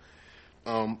versa.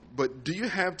 But do you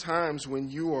have times when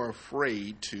you are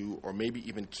afraid to, or maybe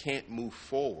even can't move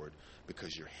forward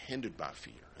because you're hindered by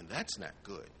fear? And that's not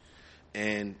good.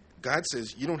 And God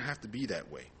says you don't have to be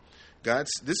that way.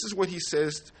 This is what he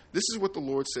says. This is what the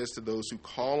Lord says to those who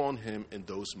call on him in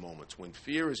those moments when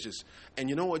fear is just, and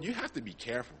you know what? You have to be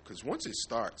careful, because once it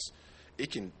starts,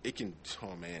 it can,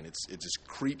 oh man, it just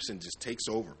creeps and just takes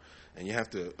over, and you have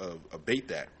to abate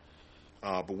that.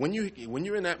 But when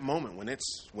you're in that moment, when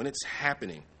it's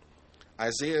happening,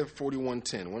 Isaiah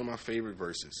 41:10, one of my favorite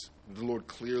verses, the Lord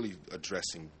clearly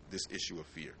addressing this issue of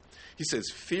fear. He says,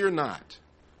 "Fear not,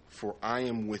 for I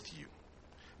am with you.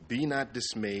 Be not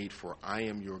dismayed, for I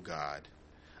am your God.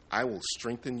 I will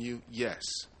strengthen you. Yes,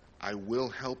 I will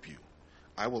help you.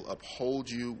 I will uphold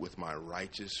you with my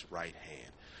righteous right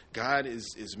hand." God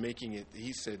is making it,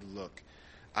 he said, look,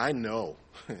 I know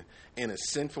in a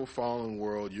sinful, fallen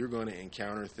world, you're going to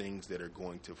encounter things that are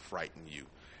going to frighten you.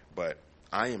 But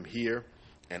I am here,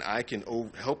 and I can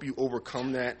help you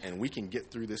overcome that, and we can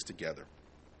get through this together.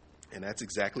 And that's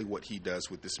exactly what he does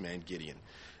with this man, Gideon.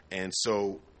 And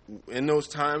so in those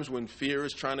times when fear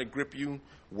is trying to grip you,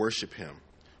 worship him.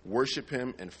 Worship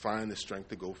him and find the strength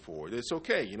to go forward. It's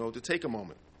okay, to take a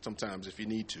moment sometimes if you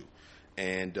need to,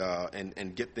 and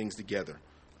get things together.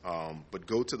 But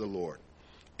go to the Lord.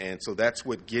 And so that's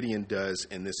what Gideon does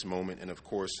in this moment. And of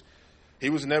course, he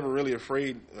was never really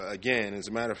afraid again. As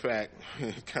a matter of fact,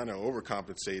 kind of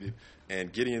overcompensated.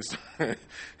 And Gideon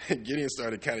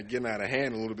started kind of getting out of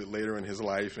hand a little bit later in his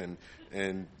life. And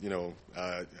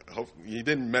he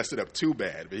didn't mess it up too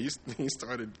bad, but he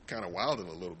started kind of wilding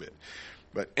a little bit.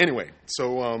 But anyway,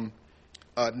 so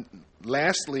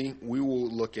lastly, we will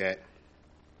look at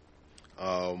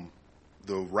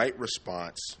the right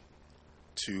response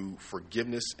to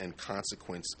forgiveness and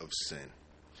consequence of sin.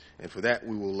 And for that,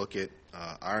 we will look at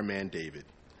our man David.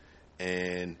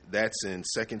 And that's in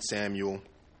 2 Samuel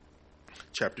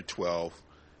chapter 12,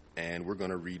 and we're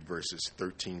going to read verses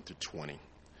 13 to 20.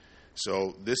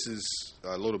 So this is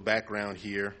a little background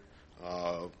here.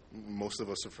 Most of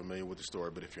us are familiar with the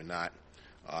story, but if you're not,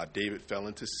 David fell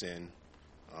into sin.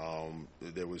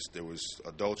 There was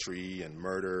adultery and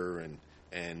murder,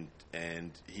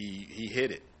 and he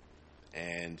hid it.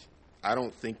 And I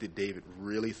don't think that David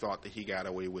really thought that he got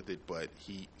away with it, but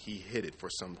he hid it for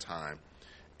some time,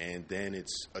 and then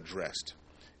it's addressed.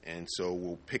 And so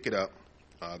we'll pick it up.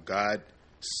 God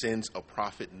sends a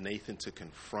prophet, Nathan, to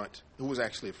confront, who was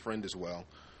actually a friend as well,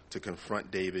 to confront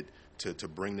David, to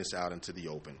bring this out into the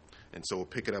open. And so we'll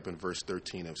pick it up in verse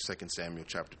 13 of 2 Samuel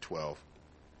chapter 12.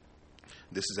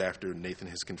 This is after Nathan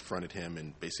has confronted him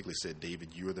and basically said,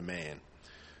 David, you're the man.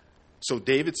 So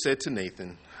David said to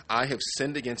Nathan, I have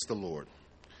sinned against the Lord.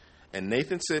 And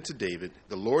Nathan said to David,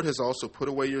 the Lord has also put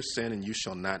away your sin, and you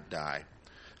shall not die.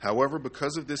 However,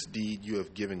 because of this deed, you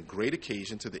have given great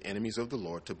occasion to the enemies of the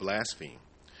Lord to blaspheme.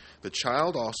 The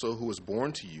child also who was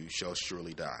born to you shall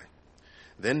surely die.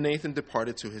 Then Nathan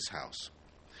departed to his house.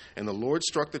 And the Lord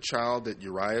struck the child that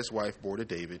Uriah's wife bore to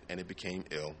David, and it became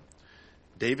ill.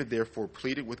 David therefore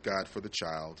pleaded with God for the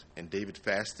child, and David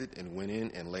fasted and went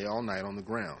in and lay all night on the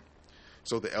ground.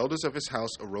 So the elders of his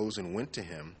house arose and went to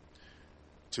him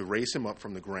to raise him up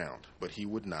from the ground, but he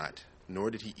would not, nor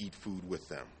did he eat food with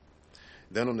them.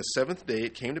 Then on the seventh day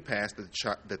it came to pass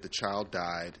that the child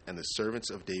died, and the servants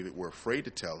of David were afraid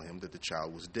to tell him that the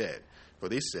child was dead. For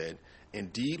they said,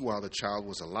 indeed, while the child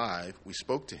was alive, we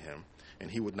spoke to him, and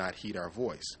he would not heed our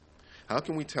voice. How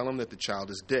can we tell him that the child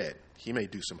is dead? He may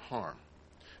do some harm.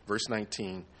 Verse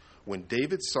 19, when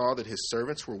David saw that his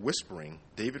servants were whispering,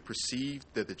 David perceived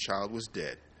that the child was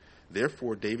dead.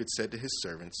 Therefore David said to his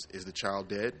servants, is the child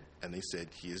dead? And they said,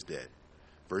 he is dead.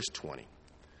 Verse 20,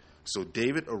 so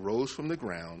David arose from the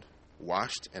ground,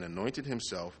 washed and anointed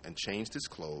himself, and changed his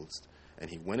clothes, and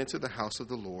he went into the house of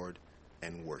the Lord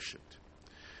and worshipped.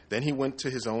 Then he went to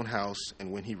his own house,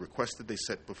 and when he requested, they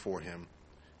set food before him,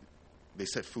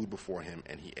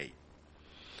 and he ate.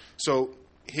 So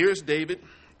here's David.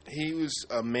 He was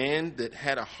a man that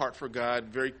had a heart for God,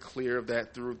 very clear of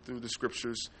that through the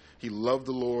scriptures. He loved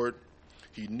the Lord.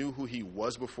 He knew who he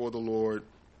was before the Lord.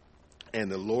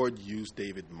 and the Lord used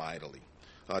David mightily.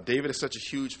 David is such a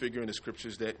huge figure in the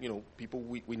scriptures that, people,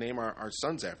 we name our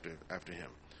sons after him.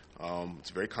 It's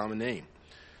a very common name.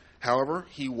 However,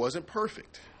 he wasn't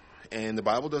perfect, and the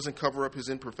Bible doesn't cover up his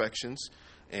imperfections,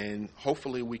 and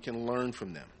hopefully we can learn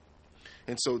from them.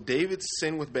 And so David's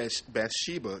sin with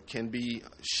Bathsheba can be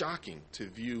shocking to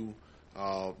view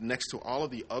next to all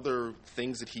of the other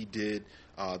things that he did,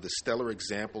 the stellar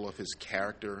example of his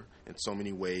character in so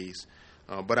many ways.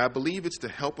 But I believe it's to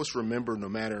help us remember, no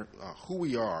matter who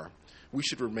we are, we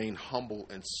should remain humble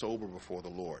and sober before the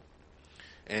Lord.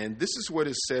 And this is what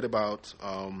is said about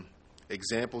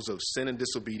examples of sin and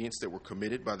disobedience that were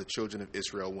committed by the children of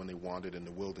Israel when they wandered in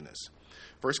the wilderness.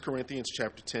 1 Corinthians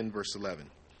chapter 10, verse 11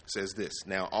 says this: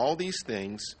 "Now all these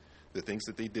things, the things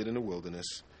that they did in the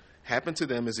wilderness, happened to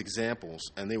them as examples,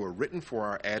 and they were written for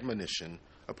our admonition,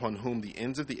 upon whom the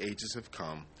ends of the ages have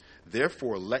come.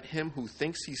 Therefore, let him who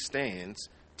thinks he stands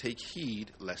take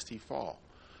heed lest he fall."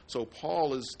 So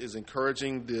Paul is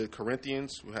encouraging the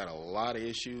Corinthians who had a lot of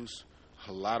issues,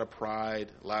 a lot of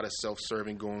pride, a lot of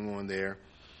self-serving going on there.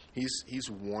 He's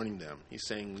warning them. He's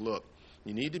saying, look,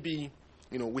 you need to be,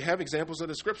 we have examples of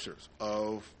the scriptures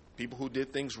of people who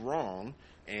did things wrong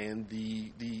and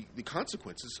the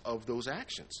consequences of those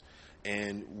actions.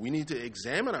 And we need to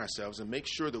examine ourselves and make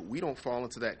sure that we don't fall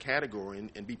into that category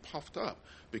and be puffed up,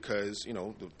 because,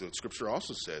 the scripture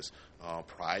also says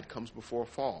pride comes before a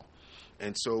fall.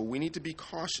 And so we need to be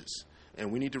cautious,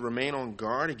 and we need to remain on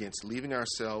guard against leaving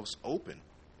ourselves open,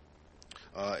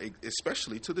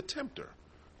 especially to the tempter,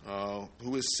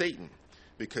 who is Satan,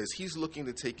 because he's looking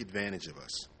to take advantage of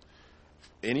us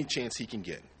any chance he can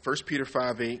get. 1 Peter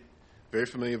 5:8, very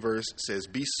familiar verse, says,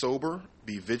 "Be sober,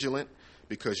 be vigilant,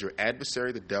 because your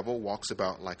adversary, the devil, walks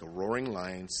about like a roaring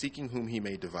lion, seeking whom he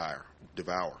may devour."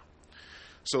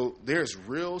 So there's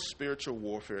real spiritual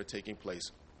warfare taking place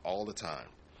all the time.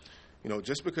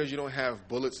 Just because you don't have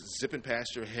bullets zipping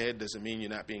past your head doesn't mean you're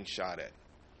not being shot at.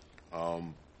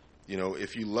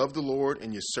 If you love the Lord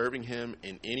and you're serving him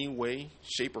in any way,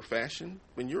 shape, or fashion,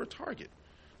 then you're a target.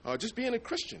 Just being a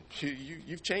Christian,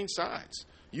 you've changed sides.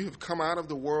 You have come out of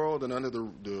the world and under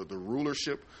the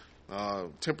rulership,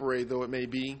 temporary though it may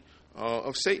be,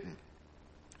 of Satan.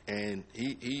 And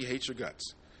he hates your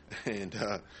guts. And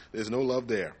there's no love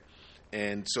there.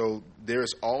 And so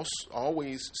there's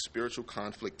always spiritual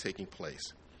conflict taking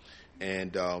place.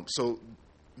 And so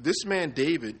this man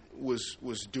David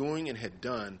was doing and had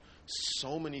done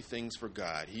so many things for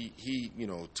God. He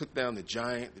took down the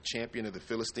giant, the champion of the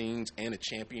Philistines, and a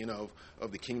champion of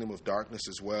the kingdom of darkness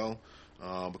as well,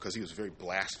 because he was very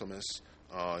blasphemous.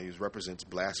 He represents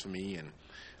blasphemy,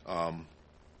 and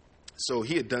so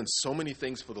he had done so many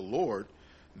things for the Lord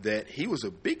that he was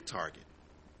a big target.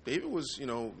 David was,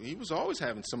 he was always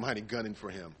having somebody gunning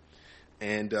for him,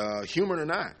 and human or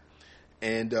not.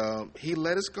 And he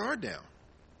let his guard down,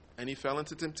 and he fell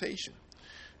into temptation.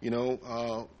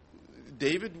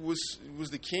 David was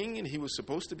the king, and he was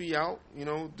supposed to be out,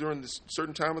 during this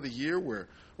certain time of the year where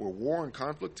war and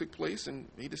conflict took place, and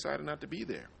he decided not to be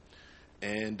there.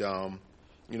 And,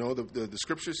 the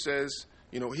scripture says,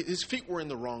 his feet were in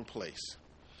the wrong place.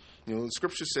 The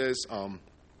scripture says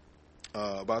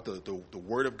about the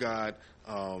word of God,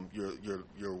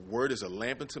 your word is a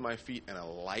lamp unto my feet and a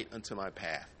light unto my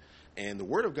path. And the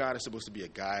word of God is supposed to be a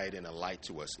guide and a light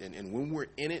to us. And when we're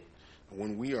in it,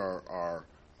 when we are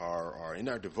in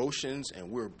our devotions and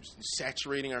we're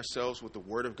saturating ourselves with the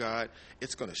Word of God,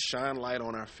 it's going to shine light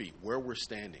on our feet where we're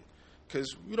standing.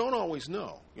 Because we don't always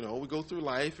know. We go through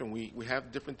life and we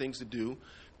have different things to do.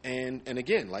 And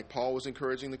again, like Paul was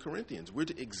encouraging the Corinthians, we're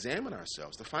to examine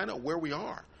ourselves to find out where we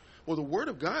are. Well, the Word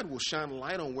of God will shine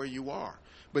light on where you are.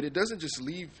 But it doesn't just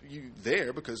leave you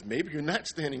there, because maybe you're not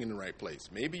standing in the right place.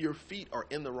 Maybe your feet are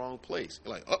in the wrong place.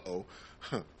 You're like, uh-oh,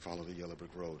 follow the yellow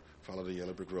brick road. Follow the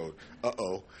yellow brick road.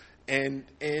 Uh-oh. And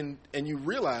you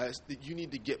realize that you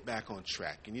need to get back on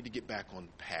track. You need to get back on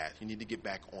path. You need to get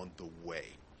back on the way.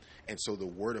 And so the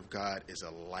Word of God is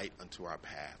a light unto our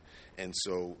path. And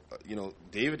so,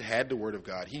 David had the Word of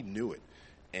God. He knew it.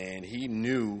 And he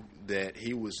knew that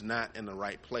he was not in the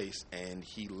right place, and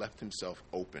he left himself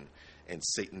open, and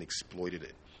Satan exploited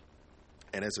it.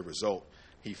 And as a result,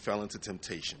 he fell into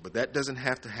temptation. But that doesn't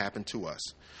have to happen to us.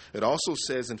 It also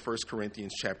says in 1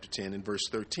 Corinthians chapter 10 and verse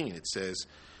 13, it says,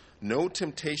 "No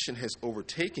temptation has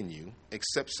overtaken you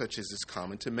except such as is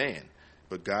common to man.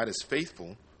 But God is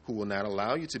faithful, who will not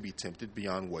allow you to be tempted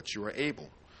beyond what you are able.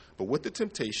 But with the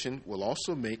temptation will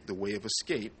also make the way of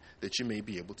escape, that you may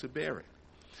be able to bear it."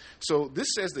 So this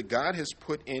says that God has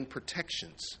put in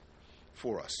protections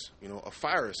for us, a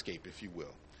fire escape, if you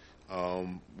will.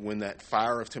 When that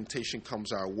fire of temptation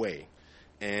comes our way,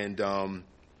 And,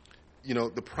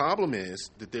 the problem is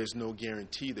that there's no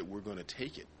guarantee that we're going to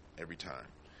take it every time.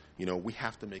 We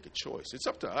have to make a choice. It's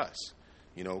up to us.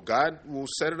 God will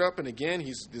set it up, and again,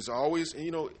 there's always,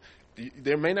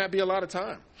 there may not be a lot of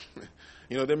time.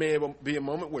 There may be a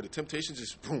moment where the temptation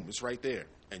just, boom, it's right there.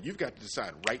 And you've got to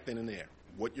decide right then and there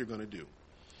what you're going to do.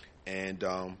 And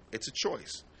it's a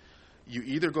choice. You're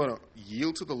either going to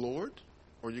yield to the Lord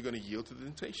or you're going to yield to the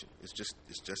temptation. It's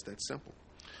just that simple.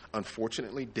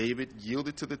 Unfortunately, David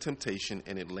yielded to the temptation,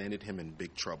 and it landed him in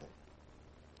big trouble.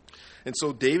 And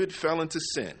so David fell into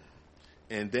sin,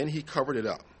 and then he covered it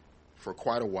up for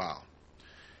quite a while.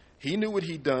 He knew what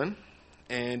he'd done,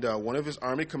 and one of his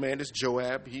army commanders,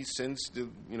 Joab, he sends the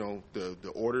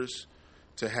orders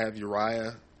to have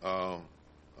Uriah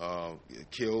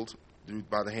killed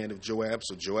by the hand of Joab.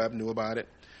 So Joab knew about it.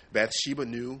 Bathsheba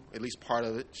knew at least part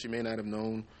of it. She may not have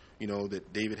known,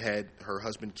 that David had her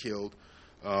husband killed.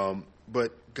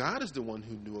 But God is the one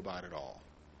who knew about it all.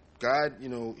 God,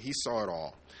 he saw it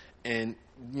all. And,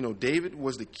 David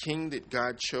was the king that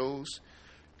God chose.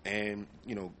 And,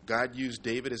 God used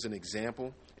David as an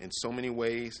example in so many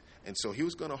ways. And so he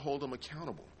was going to hold him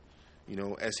accountable,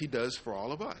 as he does for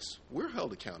all of us. We're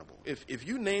held accountable. If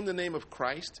you name the name of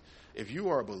Christ, if you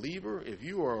are a believer, if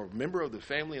you are a member of the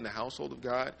family and the household of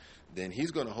God, then he's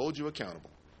going to hold you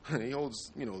accountable. He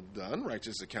holds, the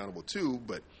unrighteous accountable too,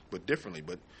 but differently.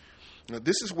 But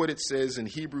this is what it says in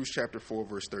Hebrews chapter 4,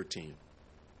 verse 13.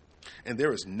 And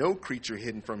there is no creature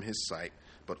hidden from his sight,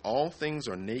 but all things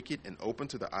are naked and open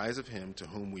to the eyes of him to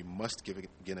whom we must give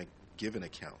an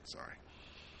account.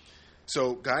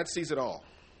 So God sees it all.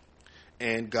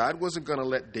 And God wasn't going to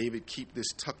let David keep this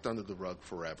tucked under the rug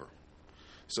forever.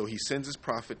 So he sends his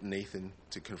prophet Nathan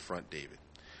to confront David.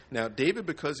 Now, David,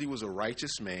 because he was a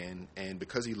righteous man and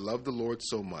because he loved the Lord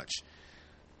so much,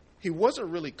 he wasn't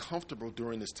really comfortable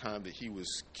during this time that he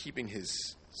was keeping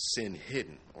his sin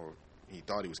hidden, or he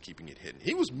thought he was keeping it hidden.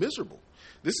 He was miserable.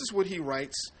 This is what he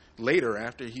writes later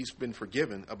after he's been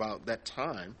forgiven about that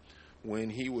time when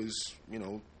he was,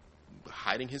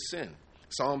 hiding his sin.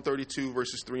 Psalm 32,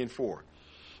 verses 3 and 4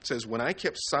 says, "When I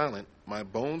kept silent, my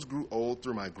bones grew old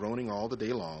through my groaning all the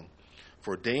day long.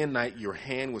 For day and night your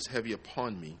hand was heavy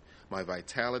upon me. My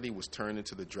vitality was turned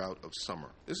into the drought of summer."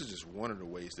 This is just one of the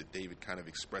ways that David kind of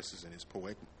expresses in his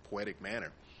poetic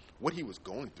manner what he was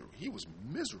going through. He was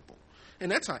miserable.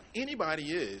 And that's how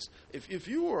anybody is. If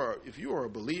you are a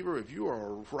believer, if you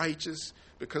are righteous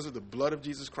because of the blood of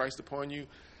Jesus Christ upon you,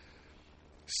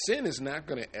 sin is not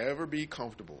going to ever be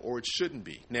comfortable, or it shouldn't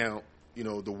be. Now,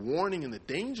 the warning and the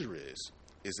danger is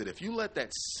that if you let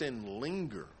that sin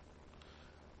linger,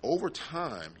 over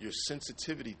time, your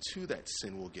sensitivity to that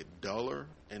sin will get duller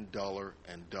and duller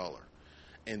and duller.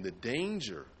 And the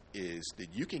danger is that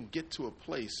you can get to a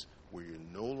place where you're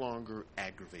no longer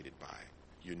aggravated by it.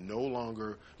 You're no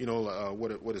longer,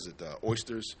 what is it?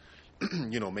 Oysters,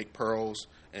 make pearls,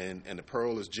 and the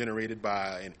pearl is generated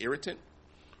by an irritant.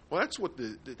 Well, that's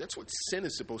what sin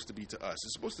is supposed to be to us.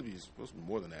 It's supposed to be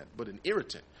more than that, but an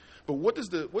irritant. But what does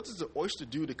the oyster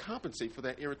do to compensate for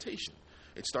that irritation?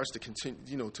 It starts to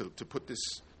continue, to put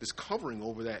this covering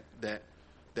over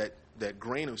that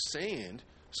grain of sand,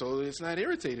 so that it's not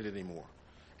irritated anymore.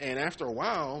 And after a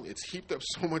while, it's heaped up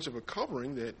so much of a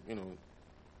covering that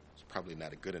it's probably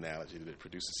not a good analogy that it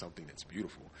produces something that's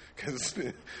beautiful, because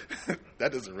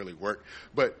that doesn't really work.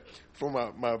 But for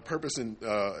my purpose in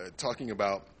talking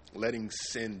about letting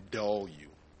sin dull you,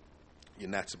 you're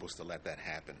not supposed to let that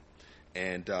happen.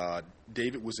 And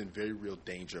David was in very real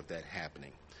danger of that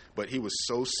happening. But he was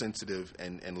so sensitive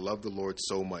and loved the Lord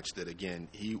so much that, again,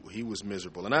 he was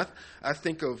miserable. And I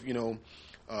think of,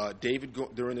 David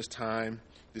during this time,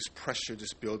 this pressure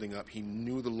just building up. He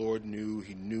knew the Lord knew.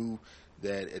 He knew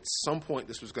that at some point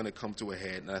this was going to come to a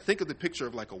head. And I think of the picture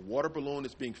of like a water balloon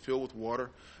that's being filled with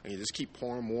water, and you just keep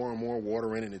pouring more and more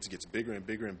water in, and it gets bigger and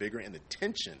bigger and bigger, and the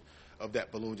tension of that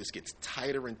balloon just gets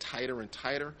tighter and tighter and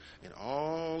tighter, and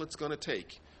all it's going to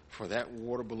take for that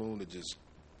water balloon to just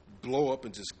blow up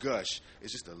and just gush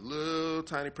is just a little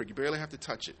tiny prick. You barely have to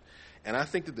touch it. And I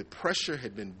think that the pressure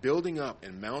had been building up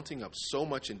and mounting up so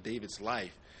much in David's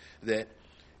life that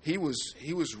he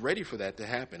was ready for that to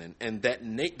happen. And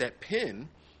that pen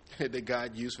that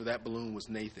God used for that balloon was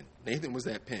Nathan. Nathan was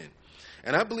that pen.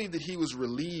 And I believe that he was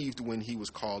relieved when he was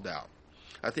called out.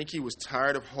 I think he was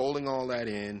tired of holding all that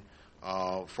in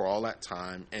for all that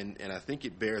time. And I think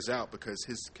it bears out because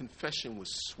his confession was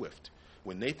swift.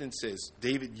 When Nathan says,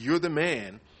 "David, you're the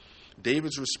man,"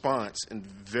 David's response in the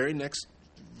very next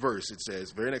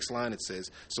line it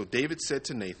says, "So David said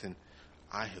to Nathan,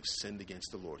 I have sinned against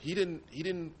the Lord." He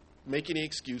didn't make any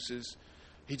excuses.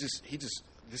 He just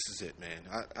this is it, man.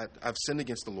 I've sinned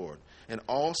against the Lord. And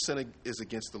all sin is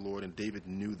against the Lord, and David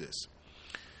knew this.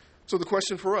 So the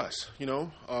question for us,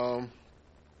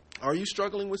 are you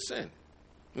struggling with sin?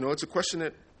 It's a question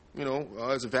that,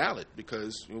 is valid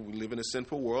because we live in a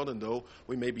sinful world, and though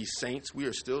we may be saints, we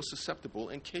are still susceptible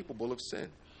and capable of sin.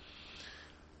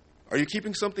 Are you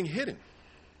keeping something hidden?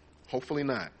 Hopefully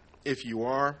not. If you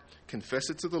are, confess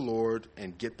it to the Lord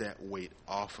and get that weight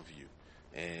off of you.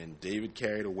 And David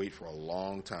carried a weight for a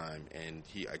long time, and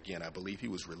I believe he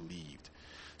was relieved.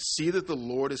 See that the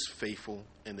Lord is faithful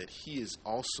and that he is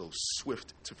also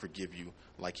swift to forgive you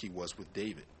like he was with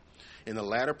David. In the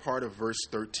latter part of verse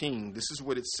 13, this is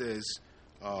what it says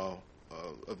of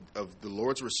the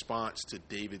Lord's response to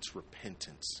David's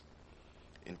repentance,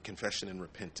 in confession and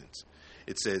repentance.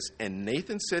 It says, "And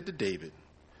Nathan said to David,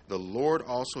 the Lord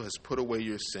also has put away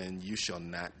your sin, you shall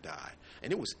not die."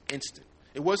 And it was instant.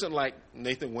 It wasn't like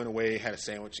Nathan went away, had a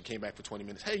sandwich, and came back for 20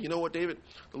 minutes. Hey, you know what, David?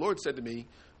 The Lord said to me.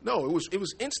 No, it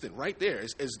was instant right there.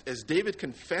 As David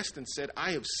confessed and said,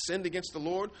 I have sinned against the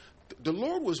Lord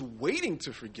was waiting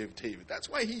to forgive David. That's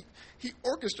why he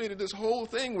orchestrated this whole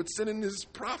thing with sending this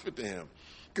prophet to him.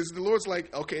 Because the Lord's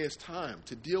like, okay, it's time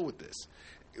to deal with this.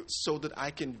 So that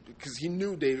because he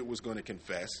knew David was going to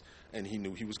confess, and he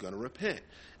knew he was going to repent.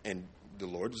 And the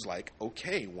Lord was like,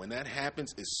 okay, when that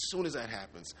happens, as soon as that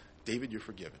happens, David, you're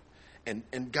forgiven.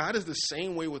 And God is the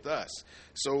same way with us.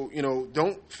 So,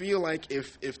 don't feel like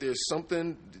if there's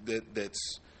something that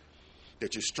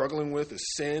you're struggling with, a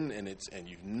sin, and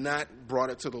you've not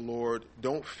brought it to the Lord,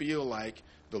 don't feel like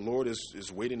the Lord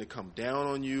is waiting to come down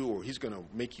on you, or he's going to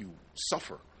make you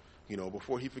suffer,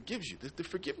 before he forgives you. The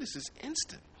forgiveness is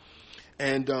instant.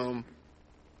 And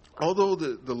although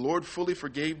the Lord fully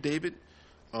forgave David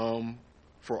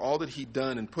for all that he'd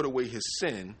done and put away his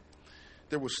sin,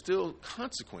 there were still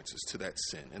consequences to that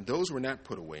sin, and those were not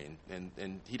put away,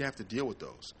 and he'd have to deal with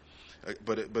those.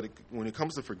 But when it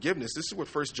comes to forgiveness, this is what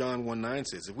 1 John 1:9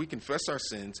 says. If we confess our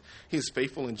sins, he is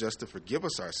faithful and just to forgive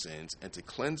us our sins and to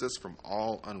cleanse us from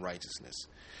all unrighteousness.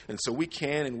 And so we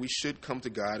can and we should come to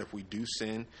God if we do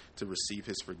sin to receive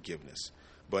his forgiveness.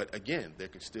 But again, there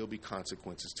could still be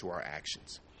consequences to our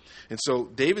actions. And so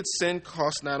David's sin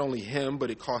cost not only him,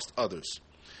 but it cost others.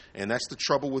 And that's the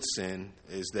trouble with sin,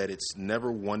 is that it's never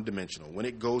one-dimensional. When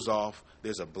it goes off,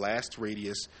 there's a blast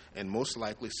radius, and most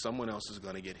likely someone else is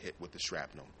going to get hit with the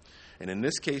shrapnel. And in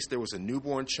this case, there was a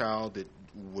newborn child that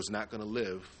was not going to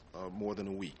live more than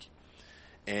a week.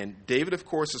 And David, of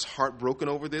course, is heartbroken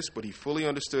over this, but he fully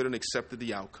understood and accepted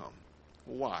the outcome.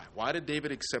 Why? Why did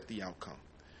David accept the outcome?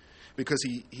 Because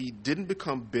he didn't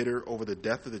become bitter over the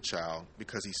death of the child,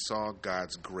 because he saw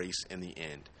God's grace in the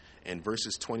end. And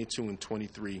verses 22 and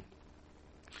 23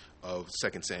 of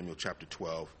 2 Samuel chapter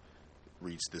 12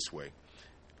 reads this way.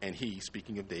 And he,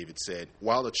 speaking of David, said,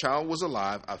 "While the child was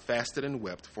alive, I fasted and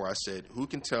wept, for I said, who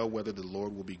can tell whether the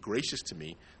Lord will be gracious to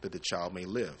me that the child may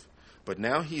live? But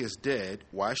now he is dead,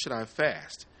 why should I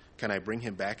fast? Can I bring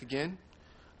him back again?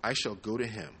 I shall go to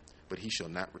him, but he shall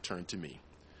not return to me."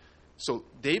 So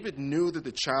David knew that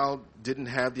the child didn't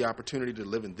have the opportunity to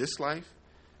live in this life,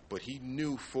 but he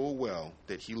knew full well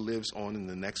that he lives on in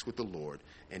the next with the Lord,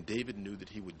 and David knew that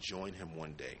he would join him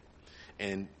one day.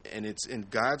 And it's in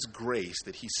God's grace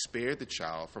that he spared the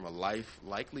child from a life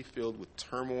likely filled with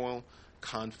turmoil,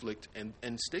 conflict,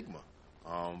 and stigma.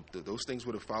 Those things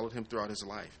would have followed him throughout his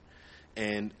life.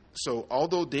 And so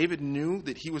although David knew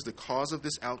that he was the cause of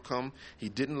this outcome, he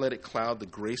didn't let it cloud the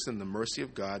grace and the mercy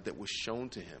of God that was shown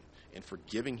to him in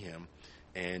forgiving him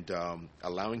and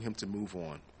allowing him to move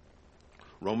on.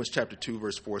 Romans chapter 2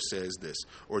 verse 4 says this,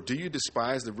 "Or do you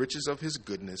despise the riches of his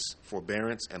goodness,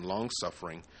 forbearance, and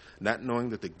long-suffering, not knowing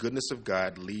that the goodness of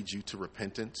God leads you to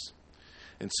repentance?"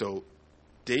 And so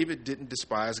David didn't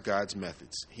despise God's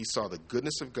methods. He saw the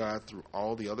goodness of God through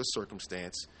all the other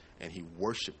circumstance, and he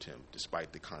worshiped him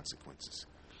despite the consequences.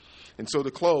 And so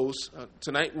to close,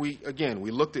 tonight we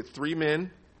looked at three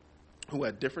men who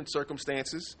had different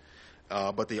circumstances,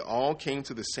 but they all came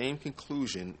to the same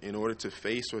conclusion in order to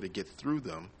face or to get through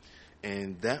them,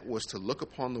 and that was to look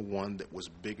upon the one that was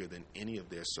bigger than any of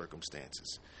their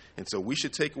circumstances. And so we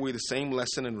should take away the same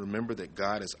lesson and remember that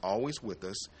God is always with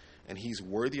us, and he's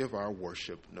worthy of our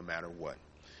worship no matter what.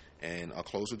 And I'll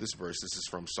close with this verse. This is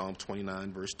from Psalm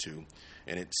 29, verse 2,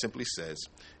 and it simply says,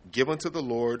 "Give unto the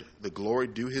Lord the glory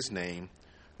due his name.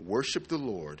 Worship the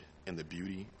Lord in the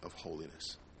beauty of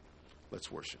holiness." Let's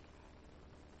worship.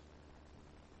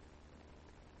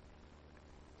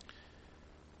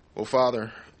 Oh,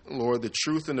 Father, Lord, the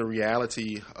truth and the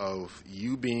reality of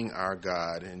you being our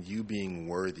God and you being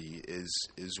worthy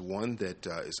is one that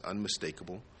is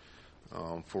unmistakable.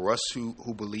 For us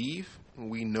who believe,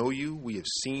 we know you, we have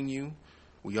seen you,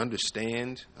 we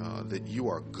understand that you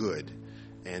are good,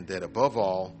 and that above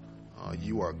all,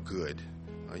 you are good.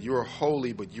 You are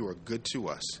holy, but you are good to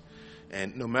us.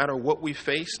 And no matter what we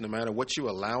face, no matter what you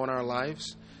allow in our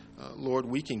lives, Lord,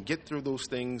 we can get through those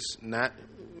things not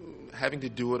having to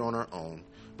do it on our own,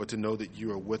 but to know that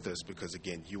you are with us because,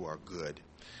 again, you are good.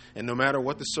 And no matter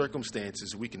what the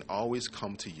circumstances, we can always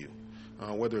come to you.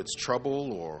 Whether it's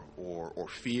trouble or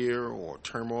fear or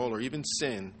turmoil or even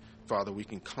sin, Father, we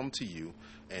can come to you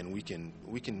and we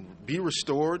can be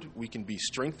restored, we can be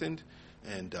strengthened,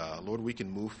 and Lord, we can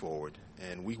move forward.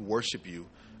 And we worship you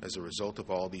as a result of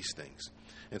all these things.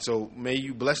 And so may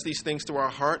you bless these things to our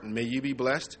heart, and may you be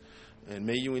blessed, and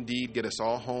may you indeed get us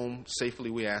all home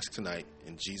safely, we ask tonight.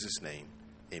 In Jesus' name,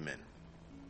 amen.